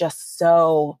that is just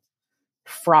so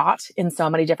fraught in so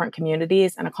many different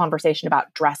communities, and a conversation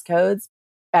about dress codes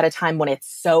at a time when it's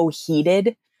so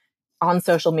heated on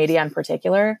social media in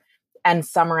particular? and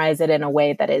summarize it in a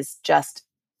way that is just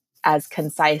as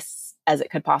concise as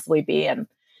it could possibly be. And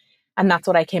that's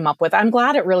what I came up with. I'm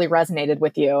glad it really resonated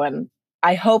with you. And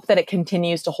I hope that it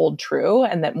continues to hold true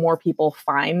and that more people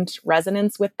find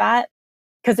resonance with that,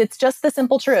 because it's just the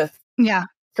simple truth. Yeah.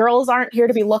 Girls aren't here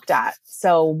to be looked at.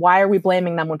 So why are we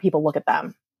blaming them when people look at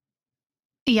them?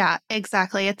 Yeah,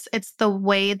 exactly. It's the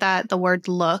way that the word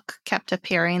look kept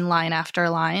appearing line after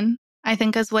line, I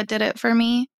think is what did it for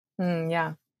me.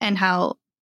 Yeah. And how,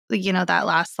 that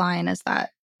last line is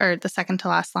that, or the second to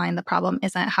last line, the problem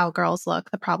isn't how girls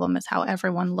look. The problem is how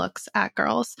everyone looks at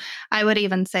girls. I would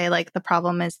even say like the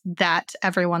problem is that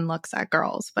everyone looks at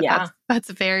girls, but Yeah. that's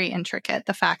very intricate.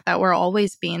 The fact that we're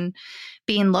always being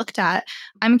looked at.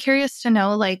 I'm curious to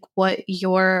know like what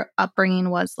your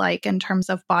upbringing was like in terms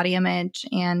of body image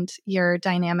and your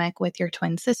dynamic with your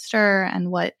twin sister, and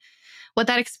what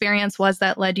that experience was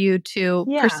that led you to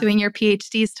Yeah. pursuing your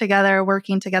PhDs together,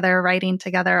 working together, writing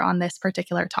together on this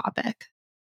particular topic.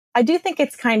 I do think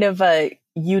it's kind of a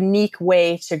unique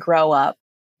way to grow up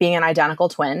being an identical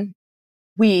twin.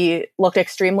 We looked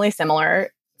extremely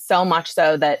similar, so much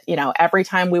so that, every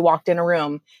time we walked in a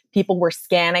room, people were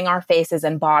scanning our faces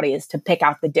and bodies to pick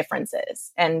out the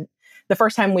differences. And the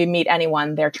first time we meet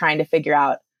anyone, they're trying to figure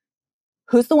out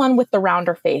who's the one with the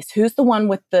rounder face, who's the one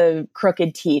with the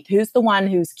crooked teeth, who's the one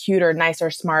who's cuter,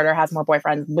 nicer, smarter, has more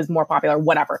boyfriends, was more popular,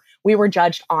 whatever. We were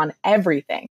judged on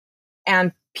everything.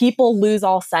 And people lose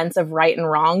all sense of right and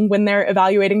wrong when they're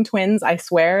evaluating twins. I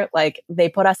swear, like they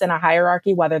put us in a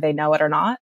hierarchy, whether they know it or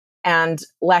not. And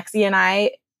Lexi and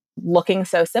I, looking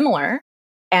so similar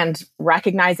and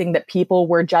recognizing that people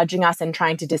were judging us and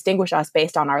trying to distinguish us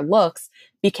based on our looks,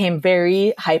 became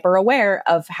very hyper aware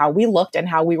of how we looked and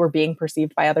how we were being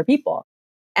perceived by other people.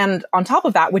 And on top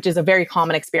of that, which is a very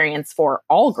common experience for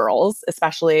all girls,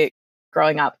 especially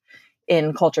growing up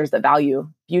in cultures that value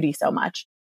beauty so much,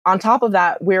 on top of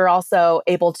that, we're also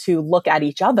able to look at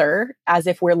each other as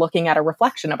if we're looking at a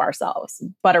reflection of ourselves,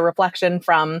 but a reflection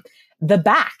from the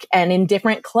back and in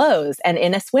different clothes and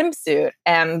in a swimsuit,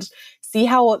 and see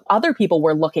how other people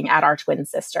were looking at our twin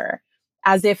sister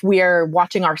as if we're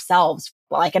watching ourselves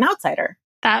like an outsider.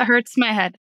 That hurts my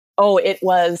head. Oh, it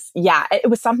was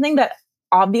something that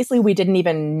obviously we didn't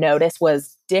even notice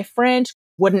was different,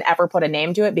 wouldn't ever put a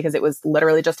name to it because it was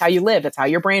literally just how you live. It's how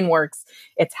your brain works.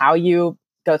 It's how you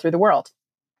go through the world.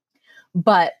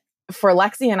 But for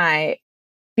Lexi and I,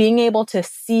 being able to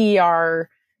see our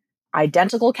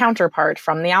identical counterpart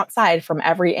from the outside, from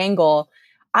every angle,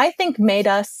 I think made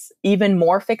us even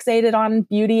more fixated on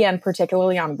beauty and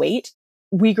particularly on weight.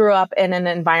 We grew up in an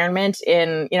environment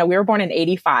we were born in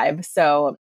 85.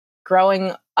 So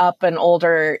growing up and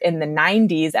older in the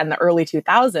 90s and the early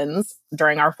 2000s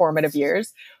during our formative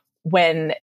years,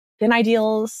 when thin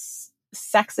ideals,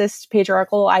 sexist,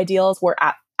 patriarchal ideals were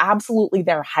at absolutely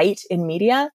their height in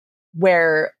media,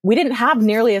 where we didn't have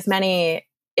nearly as many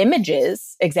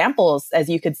examples as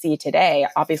you could see today.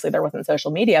 Obviously, there wasn't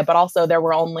social media, but also there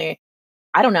were only,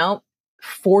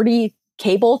 40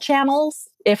 cable channels,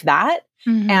 if that,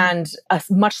 and a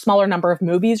much smaller number of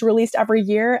movies released every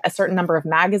year, a certain number of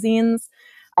magazines.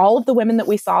 All of the women that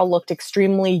we saw looked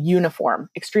extremely uniform,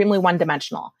 extremely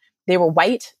one-dimensional. They were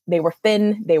white, they were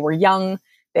thin, they were young,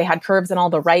 they had curves in all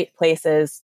the right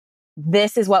places.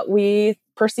 This is what we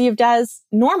perceived as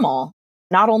normal.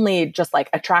 Not only just like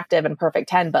attractive and perfect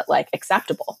 10, but like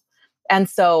acceptable. And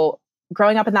so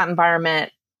growing up in that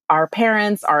environment, our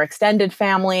parents, our extended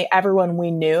family, everyone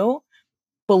we knew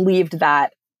believed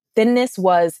that thinness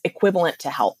was equivalent to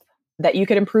health, that you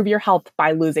could improve your health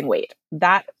by losing weight.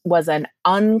 That was an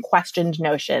unquestioned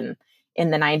notion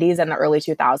in the 90s and the early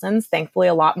 2000s. Thankfully,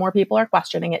 a lot more people are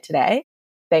questioning it today.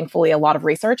 Thankfully, a lot of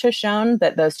research has shown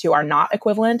that those two are not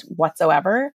equivalent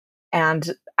whatsoever.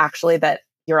 And actually that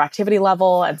your activity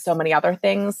level and so many other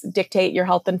things dictate your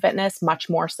health and fitness much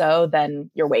more so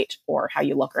than your weight or how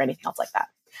you look or anything else like that.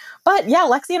 But yeah,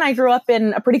 Lexi and I grew up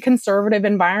in a pretty conservative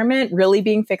environment, really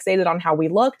being fixated on how we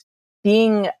looked,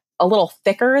 being a little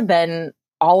thicker than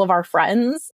all of our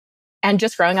friends, and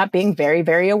just growing up being very,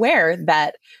 very aware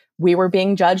that we were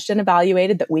being judged and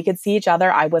evaluated, that we could see each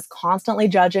other. I was constantly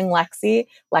judging Lexi.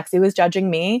 Lexi was judging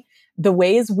me. The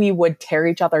ways we would tear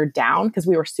each other down, because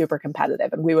we were super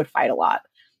competitive and we would fight a lot.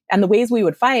 And the ways we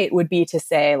would fight would be to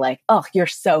say like, oh, you're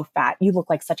so fat. You look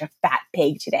like such a fat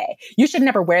pig today. You should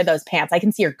never wear those pants. I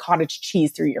can see your cottage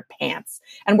cheese through your pants.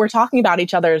 And we're talking about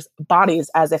each other's bodies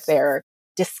as if they're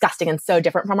disgusting and so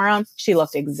different from our own. She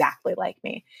looked exactly like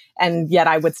me. And yet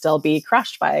I would still be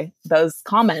crushed by those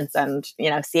comments and,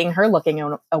 seeing her looking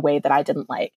in a way that I didn't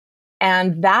like.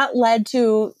 And that led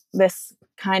to this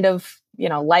kind of,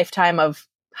 lifetime of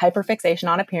hyperfixation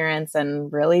on appearance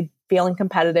and really feeling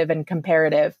competitive and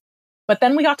comparative. But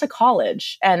then we got to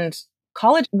college, and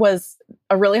college was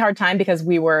a really hard time because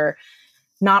we were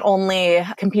not only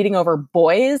competing over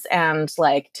boys and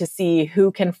like to see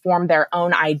who can form their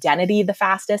own identity the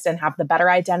fastest and have the better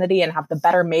identity and have the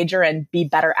better major and be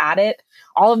better at it.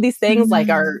 All of these things like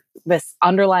are this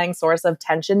underlying source of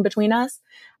tension between us.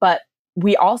 But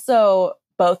we also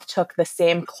both took the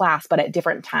same class, but at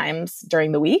different times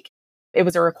during the week. It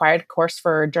was a required course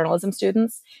for journalism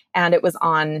students, and it was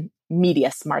on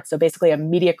media smarts. So basically a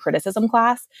media criticism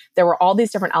class. There were all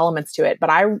these different elements to it.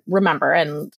 But I remember,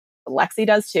 and Lexi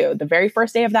does too, the very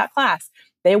first day of that class,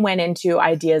 they went into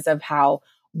ideas of how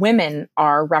women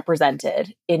are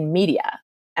represented in media,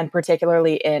 and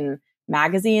particularly in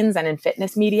magazines and in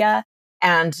fitness media.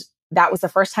 And that was the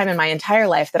first time in my entire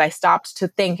life that I stopped to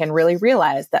think and really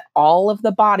realize that all of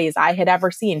the bodies I had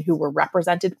ever seen who were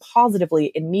represented positively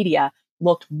in media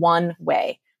looked one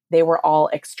way. They were all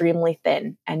extremely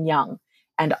thin and young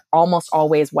and almost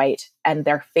always white. And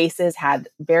their faces had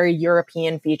very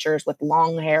European features with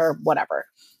long hair, whatever.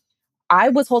 I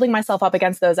was holding myself up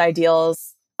against those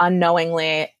ideals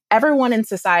unknowingly. Everyone in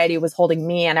society was holding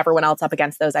me and everyone else up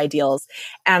against those ideals.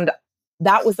 And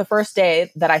that was the first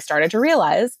day that I started to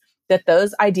realize that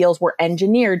those ideals were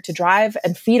engineered to drive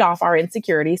and feed off our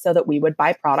insecurity so that we would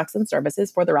buy products and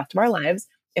services for the rest of our lives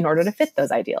in order to fit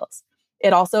those ideals.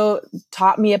 It also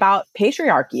taught me about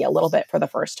patriarchy a little bit for the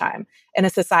first time. In a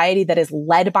society that is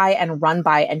led by and run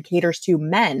by and caters to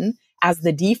men as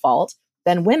the default,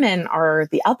 then women are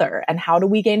the other. And how do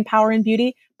we gain power and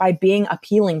beauty? By being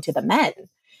appealing to the men.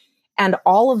 And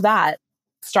all of that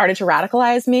started to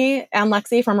radicalize me and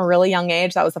Lexi from a really young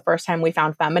age. That was the first time we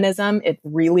found feminism. It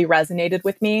really resonated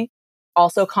with me.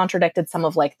 Also contradicted some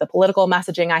of like the political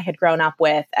messaging I had grown up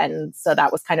with. And so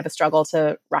that was kind of a struggle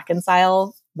to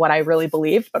reconcile what I really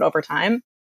believed. But over time,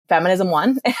 feminism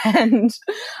won. And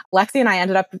Lexi and I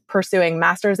ended up pursuing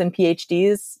masters and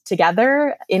PhDs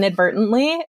together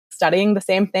inadvertently, studying the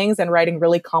same things and writing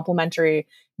really complementary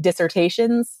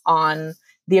dissertations on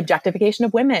the objectification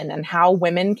of women and how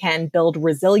women can build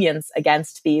resilience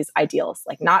against these ideals.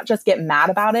 Like not just get mad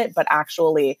about it, but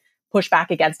actually push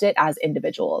back against it as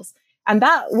individuals. And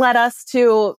that led us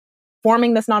to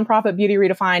forming this nonprofit Beauty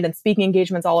Redefined and speaking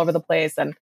engagements all over the place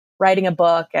and writing a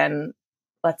book. And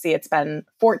let's see, it's been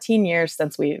 14 years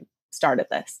since we started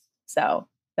this. So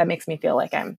that makes me feel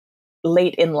like I'm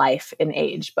late in life in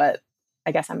age, but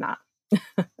I guess I'm not.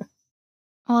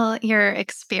 Well, you're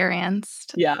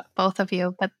experienced, Yeah. both of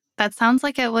you, but that sounds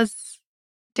like it was,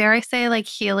 dare I say, like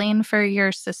healing for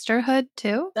your sisterhood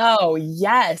too? Oh,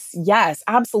 yes. Yes,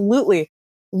 absolutely.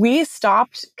 We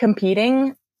stopped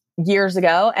competing years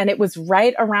ago, and it was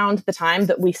right around the time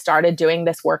that we started doing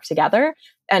this work together.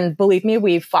 And believe me,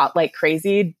 we fought like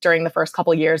crazy during the first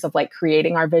couple of years of like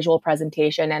creating our visual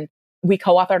presentation. And we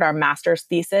co-authored our master's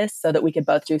thesis so that we could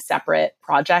both do separate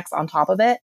projects on top of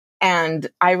it. And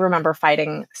I remember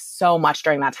fighting so much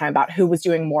during that time about who was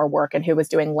doing more work and who was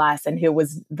doing less and who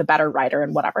was the better writer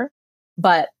and whatever.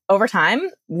 But over time,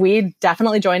 we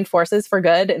definitely joined forces for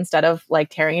good instead of like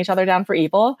tearing each other down for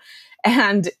evil.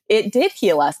 And it did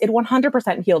heal us. It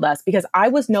 100% healed us because I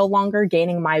was no longer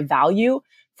gaining my value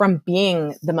from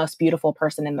being the most beautiful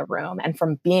person in the room and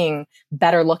from being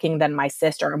better looking than my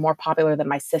sister or more popular than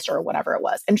my sister or whatever it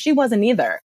was. And she wasn't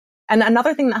either. And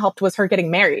another thing that helped was her getting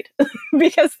married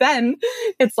because then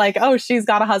it's like, oh, she's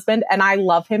got a husband and I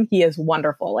love him. He is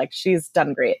wonderful. Like she's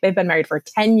done great. They've been married for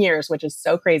 10 years, which is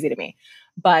so crazy to me.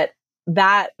 But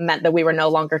that meant that we were no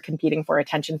longer competing for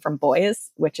attention from boys,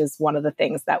 which is one of the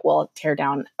things that will tear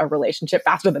down a relationship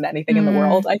faster than anything in the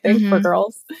world, I think, for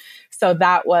girls. So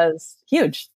that was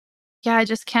huge. Yeah, I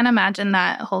just can't imagine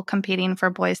that whole competing for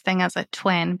boys thing as a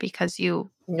twin because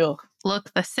you Ugh.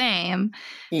 look the same.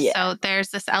 Yeah. So there's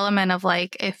this element of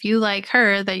like, if you like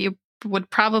her, that you would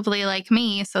probably like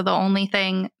me. So the only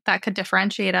thing that could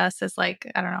differentiate us is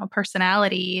like, I don't know,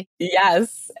 personality.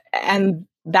 Yes. And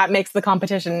that makes the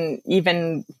competition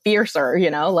even fiercer,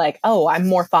 you know, like, oh, I'm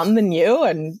more fun than you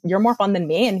and you're more fun than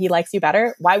me and he likes you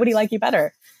better. Why would he like you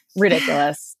better?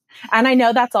 Ridiculous. And I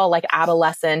know that's all like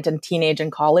adolescent and teenage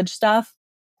and college stuff.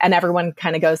 And everyone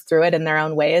kind of goes through it in their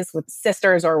own ways with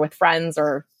sisters or with friends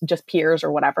or just peers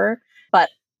or whatever. But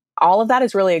all of that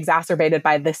is really exacerbated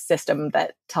by this system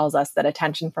that tells us that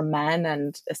attention from men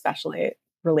and especially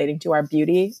relating to our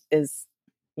beauty is,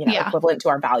 you know, equivalent to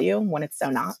our value when it's so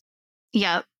not.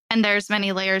 Yeah. And there's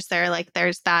many layers there. Like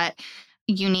there's that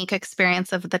unique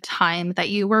experience of the time that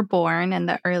you were born in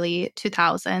the early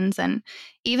 2000s. And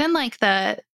even like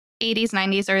the 80s,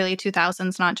 90s, early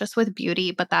 2000s, not just with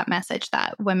beauty, but that message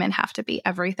that women have to be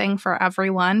everything for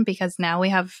everyone because now we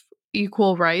have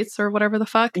equal rights or whatever the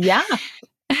fuck. Yeah,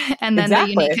 And then the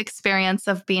unique exactly. experience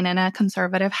of being in a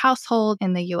conservative household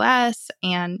in the US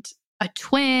and a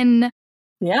twin.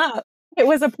 Yeah. It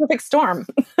was a perfect storm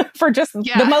for just the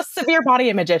Yeah. most severe body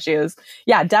image issues.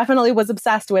 Yeah, definitely was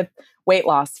obsessed with weight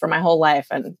loss for my whole life.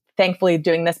 And thankfully,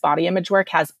 doing this body image work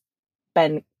has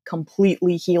been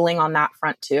completely healing on that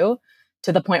front too,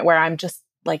 to the point where I'm just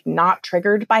like not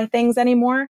triggered by things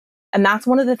anymore. And that's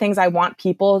one of the things I want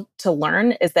people to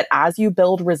learn is that as you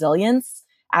build resilience,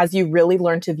 as you really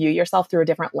learn to view yourself through a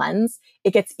different lens,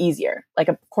 it gets easier. Like,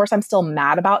 of course, I'm still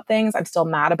mad about things. I'm still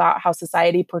mad about how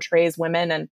society portrays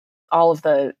women and all of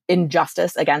the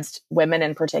injustice against women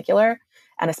in particular,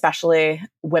 and especially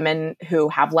women who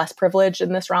have less privilege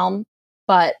in this realm.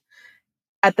 But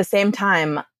at the same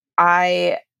time,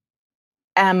 I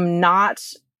am not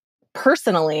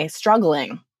personally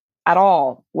struggling at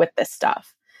all with this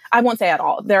stuff. I won't say at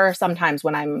all. There are some times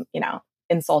when I'm,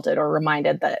 insulted or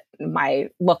reminded that my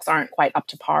looks aren't quite up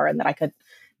to par and that I could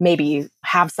maybe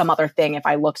have some other thing if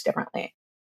I looked differently.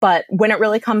 But when it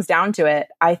really comes down to it,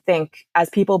 I think as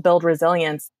people build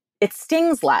resilience, it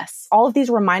stings less. All of these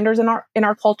reminders in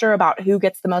our culture about who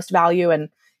gets the most value and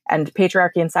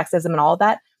patriarchy and sexism and all of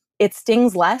that, it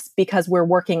stings less because we're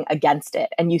working against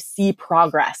it and you see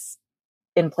progress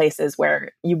in places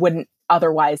where you wouldn't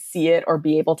otherwise see it or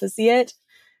be able to see it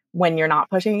when you're not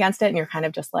pushing against it and you're kind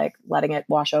of just like letting it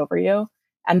wash over you.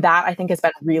 And that I think has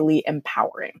been really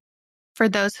empowering. For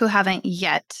those who haven't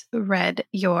yet read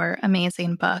your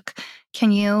amazing book,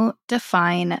 can you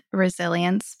define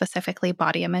resilience, specifically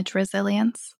body image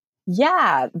resilience?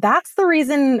 Yeah, that's the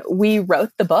reason we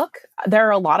wrote the book. There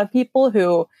are a lot of people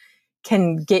who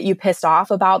can get you pissed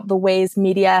off about the ways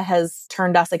media has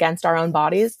turned us against our own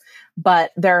bodies,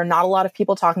 but there are not a lot of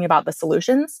people talking about the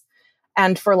solutions.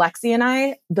 And for Lexi and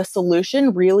I, the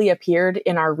solution really appeared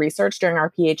in our research during our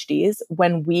PhDs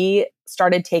when we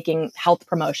started taking health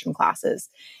promotion classes.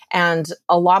 And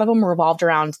a lot of them revolved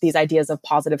around these ideas of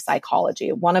positive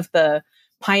psychology. One of the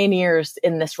pioneers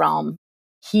in this realm,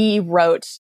 he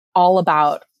wrote all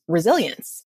about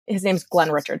resilience. His name's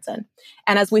Glenn Richardson.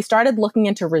 And as we started looking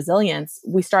into resilience,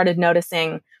 we started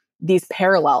noticing these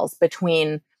parallels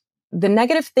between the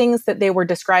negative things that they were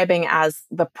describing as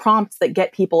the prompts that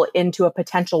get people into a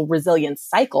potential resilience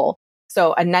cycle.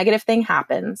 So a negative thing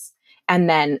happens, and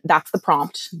then that's the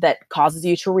prompt that causes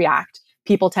you to react.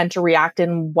 People tend to react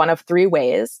in one of three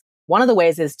ways. One of the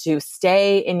ways is to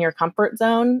stay in your comfort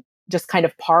zone, just kind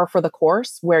of par for the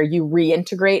course, where you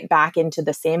reintegrate back into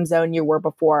the same zone you were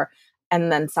before.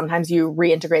 And then sometimes you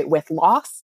reintegrate with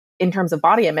loss. In terms of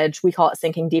body image, we call it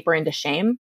sinking deeper into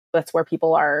shame. That's where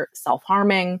people are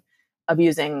self-harming,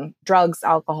 abusing drugs,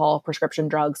 alcohol, prescription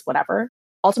drugs, whatever,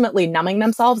 ultimately numbing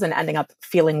themselves and ending up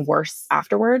feeling worse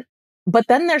afterward. But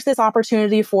then there's this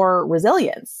opportunity for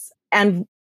resilience. And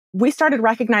we started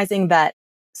recognizing that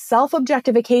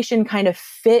self-objectification kind of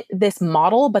fit this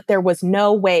model, but there was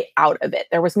no way out of it.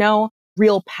 There was no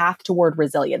real path toward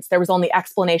resilience. There was only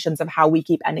explanations of how we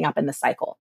keep ending up in the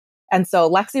cycle. And so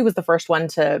Lexi was the first one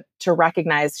to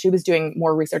recognize. She was doing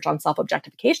more research on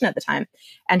self-objectification at the time.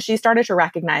 And she started to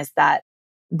recognize that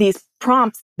these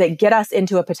prompts that get us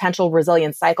into a potential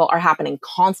resilience cycle are happening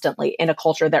constantly in a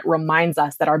culture that reminds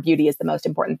us that our beauty is the most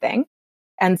important thing.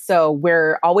 And so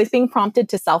we're always being prompted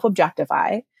to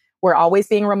self-objectify. We're always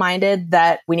being reminded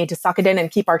that we need to suck it in and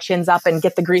keep our chins up and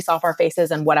get the grease off our faces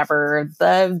and whatever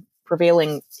the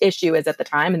prevailing issue is at the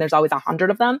time. And there's always 100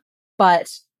 of them.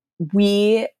 But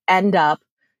we end up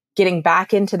getting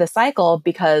back into the cycle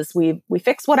because we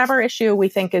fix whatever issue we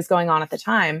think is going on at the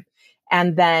time.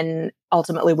 And then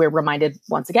ultimately we're reminded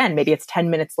once again, maybe it's 10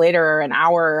 minutes later or an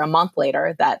hour or a month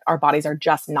later, that our bodies are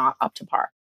just not up to par.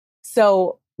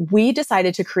 So we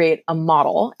decided to create a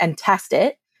model and test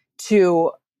it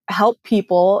to help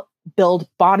people build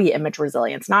body image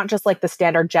resilience, not just like the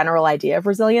standard general idea of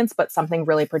resilience, but something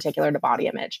really particular to body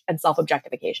image and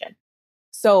self-objectification.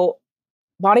 So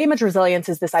body image resilience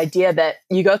is this idea that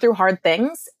you go through hard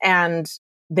things and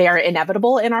they are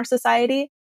inevitable in our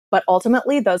society. But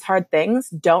ultimately, those hard things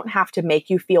don't have to make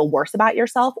you feel worse about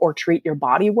yourself or treat your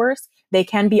body worse. They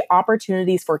can be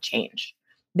opportunities for change.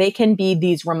 They can be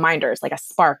these reminders, like a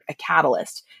spark, a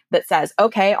catalyst that says,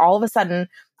 okay, all of a sudden,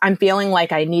 I'm feeling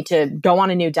like I need to go on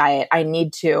a new diet. I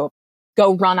need to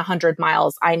go run 100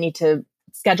 miles. I need to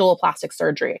schedule a plastic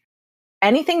surgery.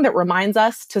 Anything that reminds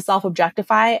us to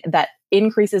self-objectify, that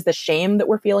increases the shame that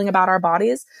we're feeling about our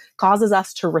bodies, causes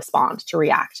us to respond, to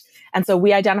react. And so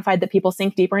we identified that people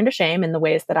sink deeper into shame in the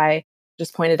ways that I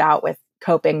just pointed out with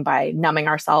coping by numbing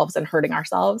ourselves and hurting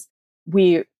ourselves.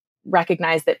 We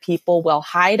recognize that people will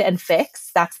hide and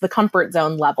fix. That's the comfort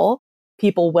zone level.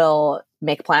 People will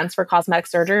make plans for cosmetic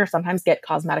surgery or sometimes get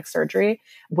cosmetic surgery,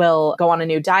 will go on a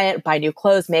new diet, buy new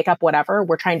clothes, makeup, whatever.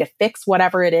 We're trying to fix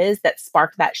whatever it is that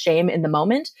sparked that shame in the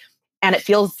moment. And it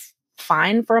feels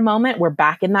fine for a moment. We're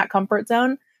back in that comfort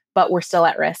zone, but we're still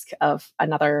at risk of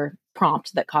another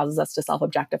prompt that causes us to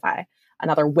self-objectify,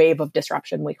 another wave of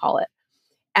disruption, we call it.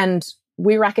 And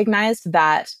we recognized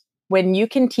that when you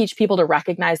can teach people to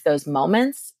recognize those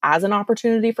moments as an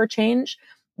opportunity for change,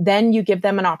 then you give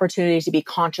them an opportunity to be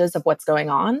conscious of what's going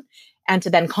on and to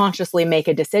then consciously make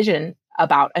a decision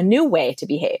about a new way to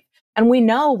behave. And we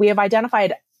know we have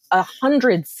identified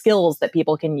 100 skills that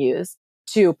people can use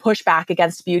to push back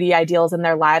against beauty ideals in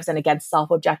their lives and against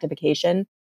self-objectification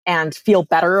and feel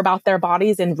better about their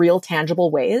bodies in real,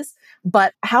 tangible ways.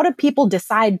 But how do people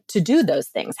decide to do those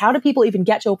things? How do people even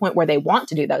get to a point where they want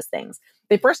to do those things?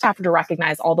 They first have to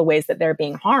recognize all the ways that they're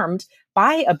being harmed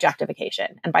by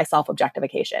objectification and by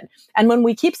self-objectification. And when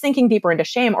we keep sinking deeper into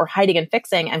shame or hiding and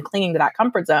fixing and clinging to that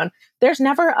comfort zone, there's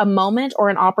never a moment or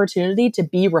an opportunity to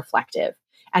be reflective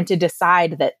and to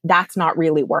decide that that's not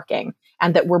really working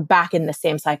and that we're back in the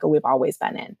same cycle we've always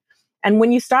been in. And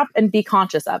when you stop and be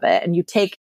conscious of it and you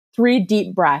take 3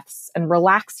 deep breaths and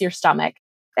relax your stomach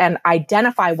and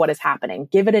identify what is happening,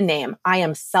 give it a name. I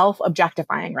am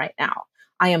self-objectifying right now.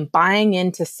 I am buying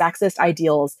into sexist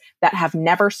ideals that have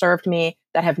never served me,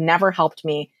 that have never helped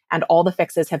me, and all the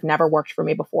fixes have never worked for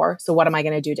me before. So what am I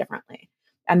going to do differently?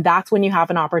 And that's when you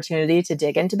have an opportunity to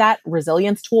dig into that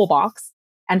resilience toolbox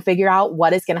and figure out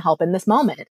what is going to help in this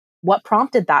moment. What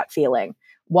prompted that feeling?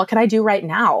 What can I do right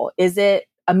now? Is it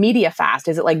a media fast?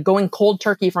 Is it like going cold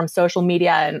turkey from social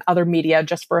media and other media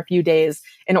just for a few days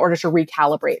in order to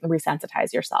recalibrate and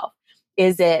resensitize yourself?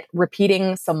 Is it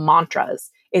repeating some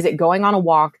mantras? Is it going on a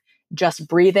walk, just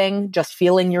breathing, just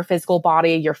feeling your physical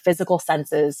body, your physical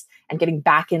senses, and getting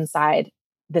back inside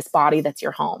this body that's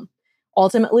your home?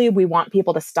 Ultimately, we want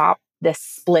people to stop this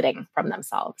splitting from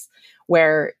themselves,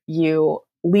 where you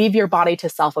leave your body to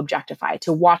self-objectify,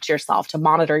 to watch yourself, to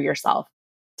monitor yourself,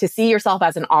 to see yourself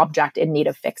as an object in need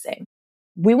of fixing.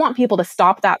 We want people to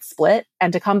stop that split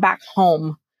and to come back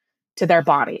home to their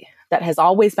body that has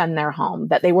always been their home,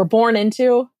 that they were born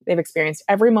into. They've experienced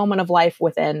every moment of life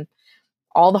within,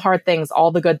 all the hard things,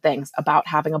 all the good things about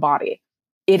having a body.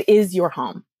 It is your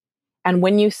home. And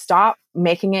when you stop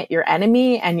making it your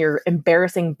enemy and your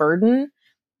embarrassing burden,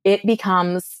 it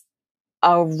becomes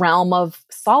a realm of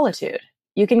solitude.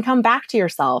 You can come back to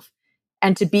yourself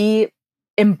and to be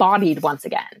embodied once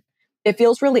again. It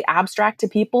feels really abstract to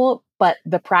people, but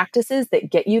the practices that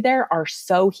get you there are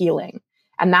so healing.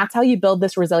 And that's how you build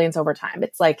this resilience over time.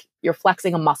 It's like you're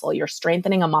flexing a muscle, you're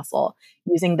strengthening a muscle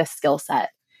using this skill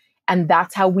set. And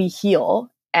that's how we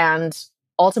heal and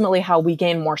ultimately how we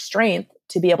gain more strength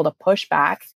to be able to push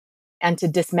back and to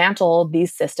dismantle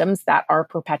these systems that are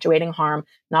perpetuating harm,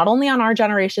 not only on our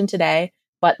generation today,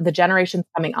 but the generations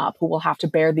coming up who will have to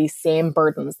bear these same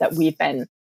burdens that we've been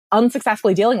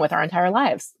unsuccessfully dealing with our entire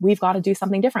lives. We've got to do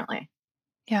something differently.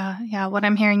 Yeah. What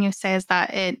I'm hearing you say is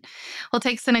that it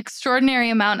takes an extraordinary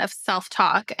amount of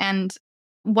self-talk. And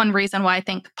one reason why I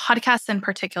think podcasts in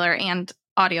particular and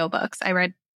audiobooks, I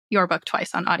read your book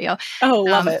twice on audio. Oh,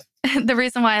 love it. The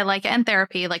reason why I like it, and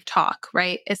therapy, like talk,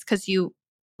 right, is because you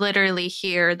literally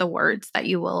hear the words that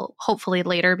you will hopefully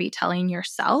later be telling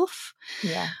yourself.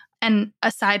 Yeah. And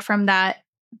aside from that,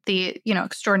 the,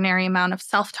 extraordinary amount of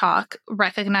self-talk,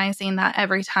 recognizing that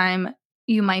every time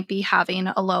you might be having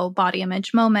a low body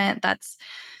image moment that's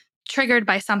triggered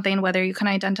by something, whether you can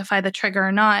identify the trigger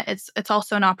or not, it's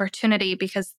also an opportunity,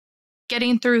 because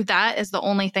getting through that is the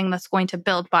only thing that's going to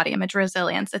build body image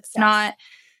resilience. It's not,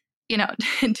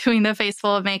 doing the face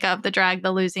full of makeup, the drag,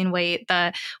 the losing weight,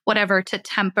 the whatever, to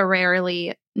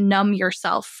temporarily numb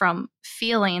yourself from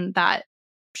feeling that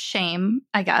shame,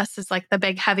 I guess, is like the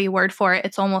big heavy word for it.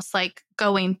 It's almost like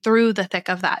going through the thick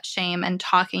of that shame and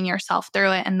talking yourself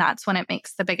through it. And that's when it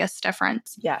makes the biggest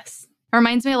difference. Yes. It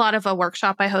reminds me a lot of a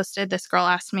workshop I hosted. This girl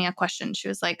asked me a question. She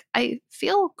was like, I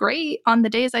feel great on the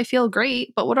days I feel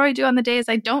great, but what do I do on the days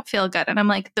I don't feel good? And I'm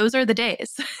like, those are the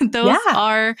days. Those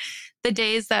are the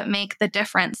days that make the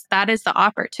difference. That is the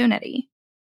opportunity.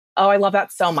 Oh, I love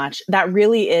that so much. That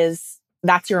really is,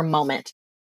 that's your moment.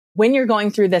 When you're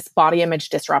going through this body image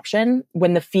disruption,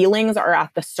 when the feelings are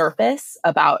at the surface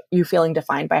about you feeling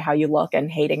defined by how you look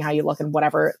and hating how you look and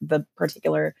whatever the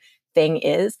particular thing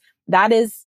is, that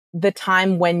is the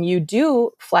time when you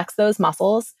do flex those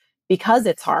muscles because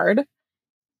it's hard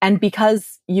and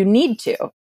because you need to.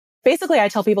 Basically, I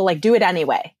tell people, like, do it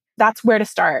anyway. that's where to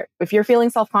start. If you're feeling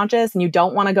self-conscious and you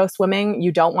don't want to go swimming,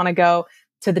 you don't want to go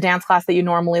to the dance class that you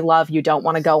normally love, you don't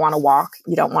want to go on a walk,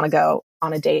 you don't want to go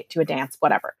on a date to a dance,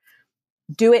 whatever,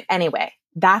 do it anyway.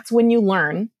 That's when you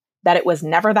learn that it was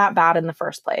never that bad in the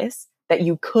first place, that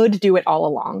you could do it all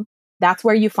along. That's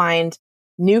where you find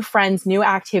new friends, new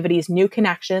activities, new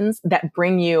connections that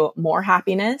bring you more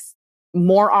happiness,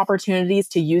 more opportunities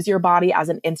to use your body as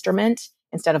an instrument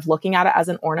instead of looking at it as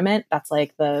an ornament. That's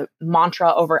like the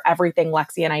mantra over everything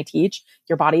Lexi and I teach.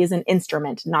 Your body is an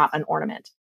instrument, not an ornament.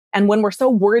 And when we're so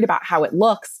worried about how it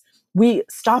looks, we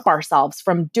stop ourselves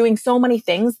from doing so many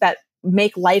things that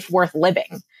make life worth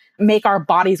living, make our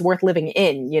bodies worth living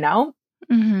in,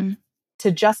 Mm-hmm.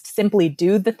 To just simply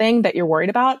do the thing that you're worried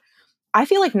about. I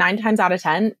feel like 9 times out of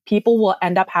 10, people will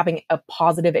end up having a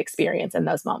positive experience in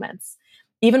those moments,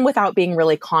 even without being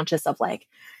really conscious of like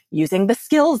using the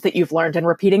skills that you've learned and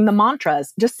repeating the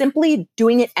mantras. Just simply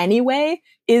doing it anyway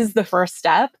is the first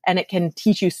step. And it can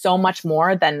teach you so much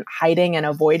more than hiding and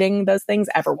avoiding those things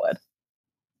ever would.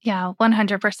 Yeah,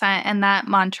 100%. And that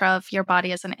mantra of your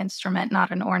body as an instrument, not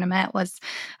an ornament, was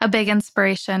a big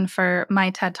inspiration for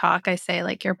my TED Talk. I say,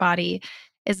 like, your body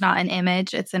is not an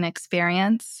image, it's an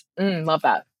experience. Love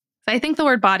that. So I think the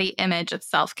word body image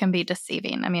itself can be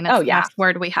deceiving. I mean, it's the best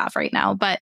word we have right now.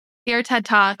 But your TED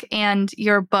Talk and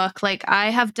your book, like, I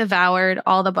have devoured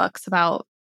all the books about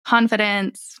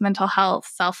confidence, mental health,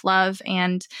 self-love.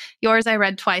 And yours I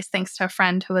read twice thanks to a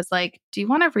friend who was like, do you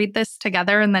want to read this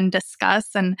together and then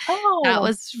discuss? And that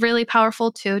was really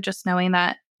powerful too, just knowing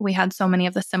that we had so many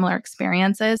of the similar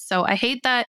experiences. So I hate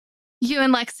that you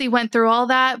and Lexi went through all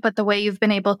that, but the way you've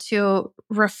been able to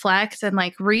reflect and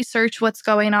like research what's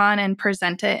going on and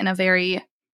present it in a very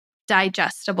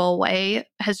digestible way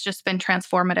has just been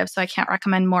transformative. So I can't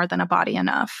recommend More Than a Body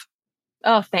enough.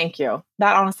 Oh, thank you.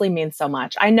 That honestly means so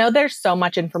much. I know there's so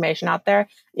much information out there.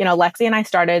 Lexi and I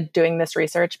started doing this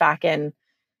research back in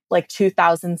like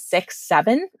 2006,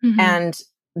 7. Mm-hmm. And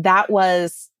that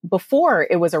was before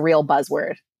it was a real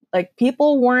buzzword. Like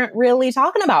people weren't really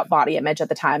talking about body image at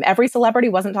the time. Every celebrity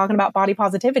wasn't talking about body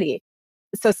positivity.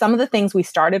 So some of the things we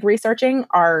started researching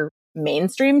are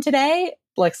mainstream today.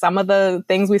 Like some of the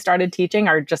things we started teaching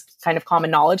are just kind of common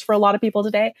knowledge for a lot of people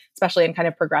today, especially in kind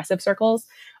of progressive circles.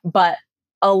 But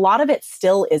a lot of it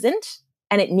still isn't,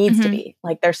 and it needs to be.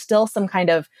 Like there's still some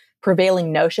kind of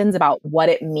prevailing notions about what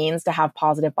it means to have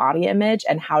positive body image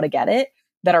and how to get it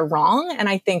that are wrong. And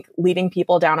I think leading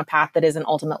people down a path that isn't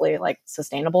ultimately like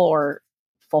sustainable or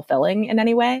fulfilling in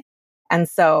any way. And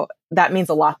so that means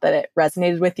a lot that it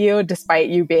resonated with you despite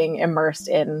you being immersed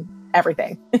in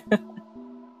everything.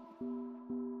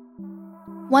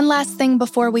 One last thing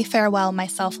before we farewell, my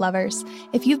self-lovers.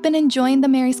 If you've been enjoying the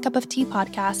Mary's Cup of Tea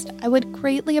podcast, I would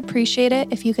greatly appreciate it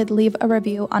if you could leave a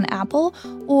review on Apple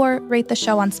or rate the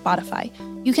show on Spotify.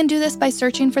 You can do this by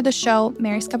searching for the show,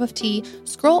 Mary's Cup of Tea.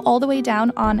 Scroll all the way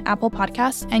down on Apple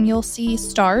Podcasts and you'll see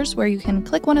stars where you can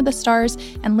click one of the stars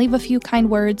and leave a few kind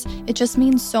words. It just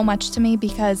means so much to me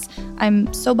because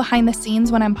I'm so behind the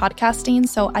scenes when I'm podcasting,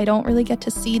 so I don't really get to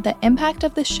see the impact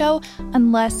of the show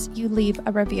unless you leave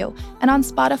a review. And on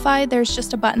Spotify, there's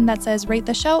just a button that says rate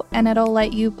the show and it'll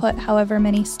let you put however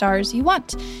many stars you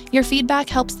want. Your feedback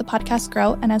helps the podcast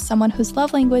grow, and as someone whose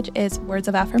love language is words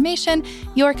of affirmation,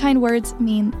 your kind words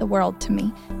mean the world to me.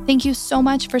 Thank you so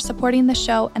much for supporting the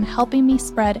show and helping me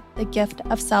spread the gift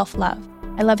of self-love.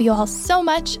 I love you all so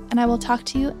much, and I will talk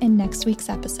to you in next week's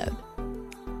episode.